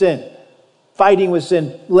against sin, fighting with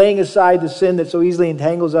sin, laying aside the sin that so easily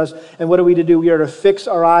entangles us. And what are we to do? We are to fix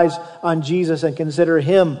our eyes on Jesus and consider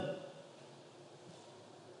him.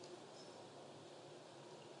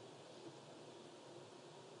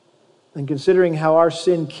 And considering how our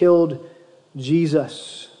sin killed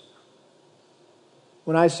Jesus.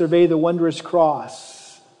 When I survey the wondrous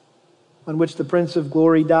cross on which the Prince of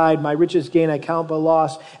Glory died, my richest gain I count but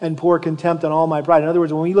loss, and pour contempt on all my pride. In other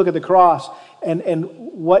words, when we look at the cross and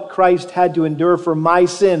what Christ had to endure for my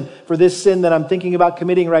sin, for this sin that I'm thinking about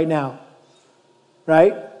committing right now,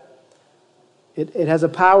 right? It has a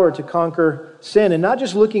power to conquer sin. And not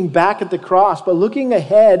just looking back at the cross, but looking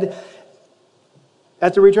ahead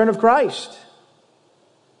at the return of Christ.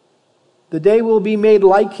 The day will be made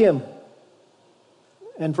like him.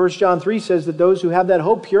 And 1 John 3 says that those who have that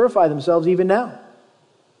hope purify themselves even now.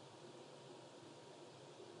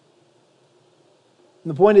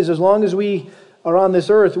 And the point is, as long as we are on this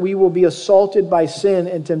earth, we will be assaulted by sin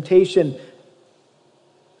and temptation.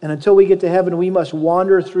 And until we get to heaven, we must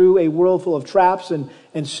wander through a world full of traps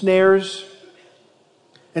and snares.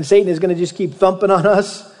 And Satan is going to just keep thumping on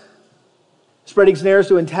us, spreading snares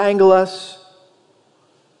to entangle us.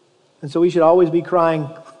 And so we should always be crying,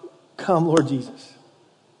 "Come, Lord Jesus.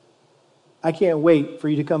 I can't wait for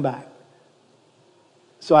you to come back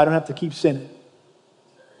so I don't have to keep sinning."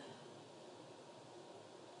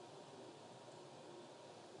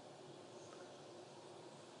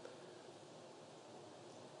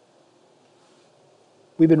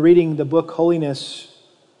 We've been reading the book Holiness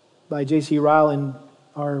by J.C. Ryle in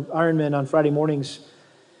our Ironman on Friday mornings.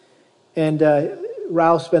 And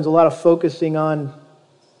Ryle spends a lot of focusing on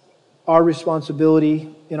our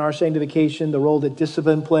responsibility in our sanctification, the role that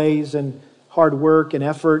discipline plays, and hard work and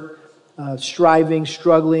effort, striving,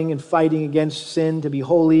 struggling, and fighting against sin to be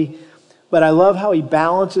holy. But I love how he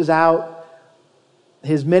balances out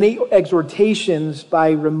his many exhortations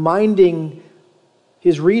by reminding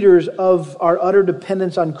his readers of our utter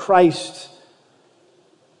dependence on Christ.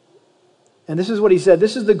 And this is what he said.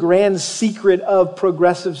 This is the grand secret of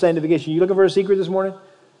progressive sanctification. You looking for a secret this morning?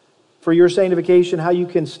 For your sanctification, how you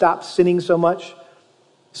can stop sinning so much?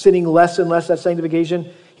 Sinning less and less, that's sanctification.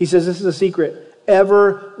 He says this is a secret.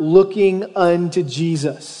 Ever looking unto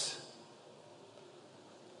Jesus.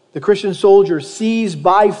 The Christian soldier sees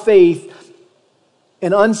by faith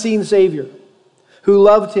an unseen Savior who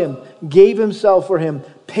loved him, gave himself for him,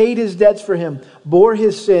 paid his debts for him, bore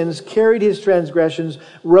his sins, carried his transgressions,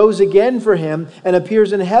 rose again for him, and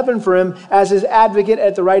appears in heaven for him as his advocate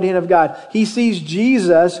at the right hand of God. He sees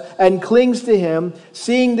Jesus and clings to him,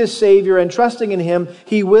 seeing this Savior and trusting in him.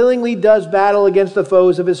 He willingly does battle against the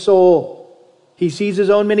foes of his soul. He sees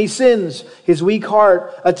his own many sins, his weak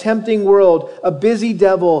heart, a tempting world, a busy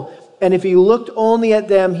devil. And if he looked only at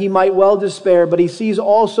them, he might well despair. But he sees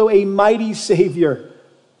also a mighty Savior,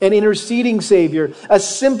 an interceding Savior, a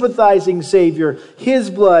sympathizing Savior, his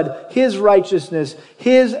blood, his righteousness,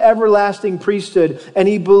 his everlasting priesthood. And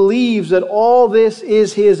he believes that all this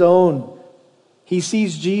is his own. He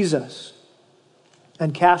sees Jesus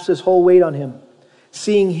and casts his whole weight on him.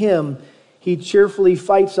 Seeing him, he cheerfully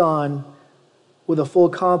fights on with a full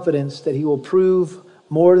confidence that he will prove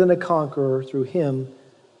more than a conqueror through him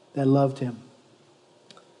that loved him.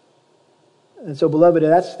 And so, beloved,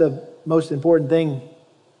 that's the most important thing.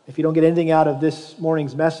 If you don't get anything out of this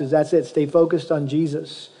morning's message, that's it. Stay focused on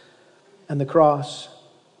Jesus and the cross.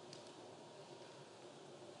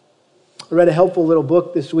 I read a helpful little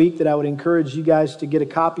book this week that I would encourage you guys to get a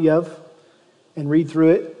copy of and read through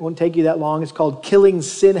it. It won't take you that long. It's called Killing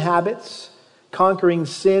Sin Habits, Conquering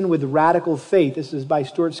Sin with Radical Faith. This is by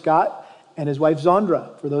Stuart Scott and his wife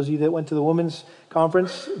Zondra. For those of you that went to the women's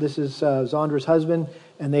conference, this is Zondra's husband,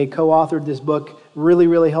 and they co-authored this book. Really,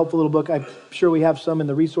 really helpful little book. I'm sure we have some in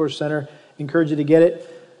the Resource Center. Encourage you to get it.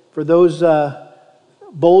 For those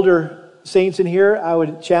bolder saints in here, I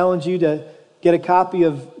would challenge you to get a copy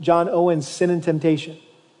of John Owen's Sin and Temptation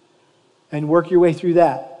and work your way through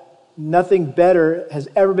that. Nothing better has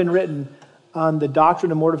ever been written on the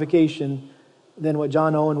doctrine of mortification than what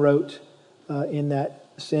John Owen wrote in that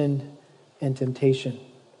Sin and Temptation.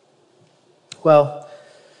 Well,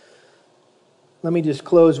 let me just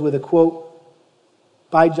close with a quote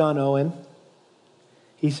by John Owen.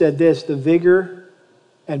 He said this: "The vigor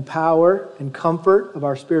and power and comfort of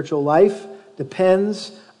our spiritual life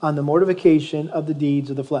depends on the mortification of the deeds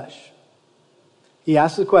of the flesh." He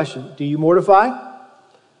asked the question, do you mortify?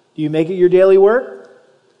 Do you make it your daily work?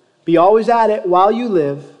 Be always at it while you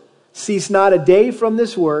live. Cease not a day from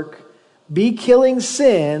this work. Be killing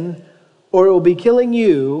sin, or it will be killing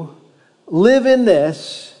you. Live in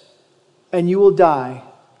this, and you will die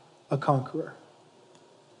a conqueror.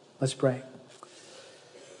 Let's pray.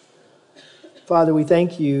 Father, we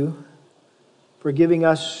thank you for giving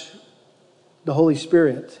us the Holy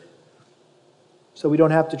Spirit so we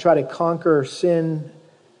don't have to try to conquer sin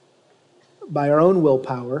by our own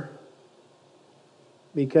willpower,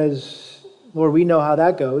 because, Lord, we know how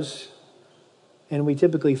that goes, and we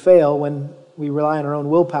typically fail when we rely on our own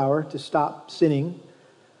willpower to stop sinning.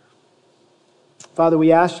 Father,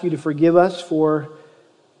 we ask you to forgive us for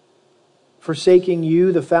forsaking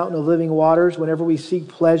you, the fountain of living waters, whenever we seek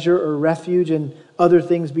pleasure or refuge in other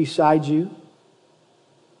things beside you.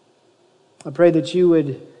 I pray that you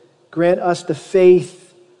would grant us the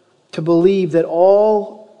faith to believe that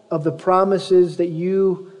all of the promises that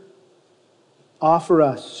you offer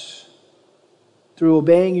us through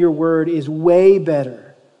obeying your word is way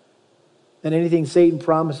better than anything Satan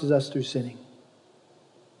promises us through sinning.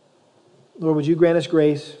 Lord, would you grant us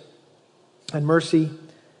grace and mercy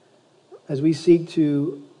as we seek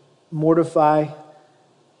to mortify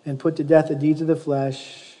and put to death the deeds of the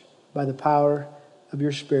flesh by the power of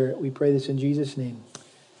your Spirit. We pray this in Jesus' name.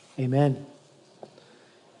 Amen.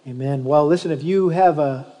 Amen. Well, listen, if you have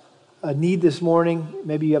a need this morning,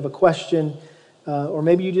 maybe you have a question, or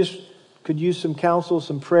maybe you just could use some counsel,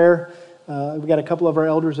 some prayer. We've got a couple of our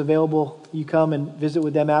elders available. You come and visit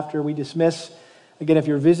with them after we dismiss. Again, if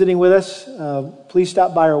you're visiting with us, please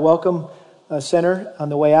stop by our welcome center on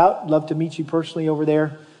the way out. Love to meet you personally over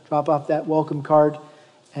there. Drop off that welcome card.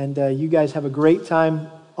 And you guys have a great time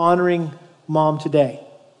honoring Mom today.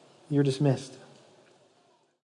 You're dismissed.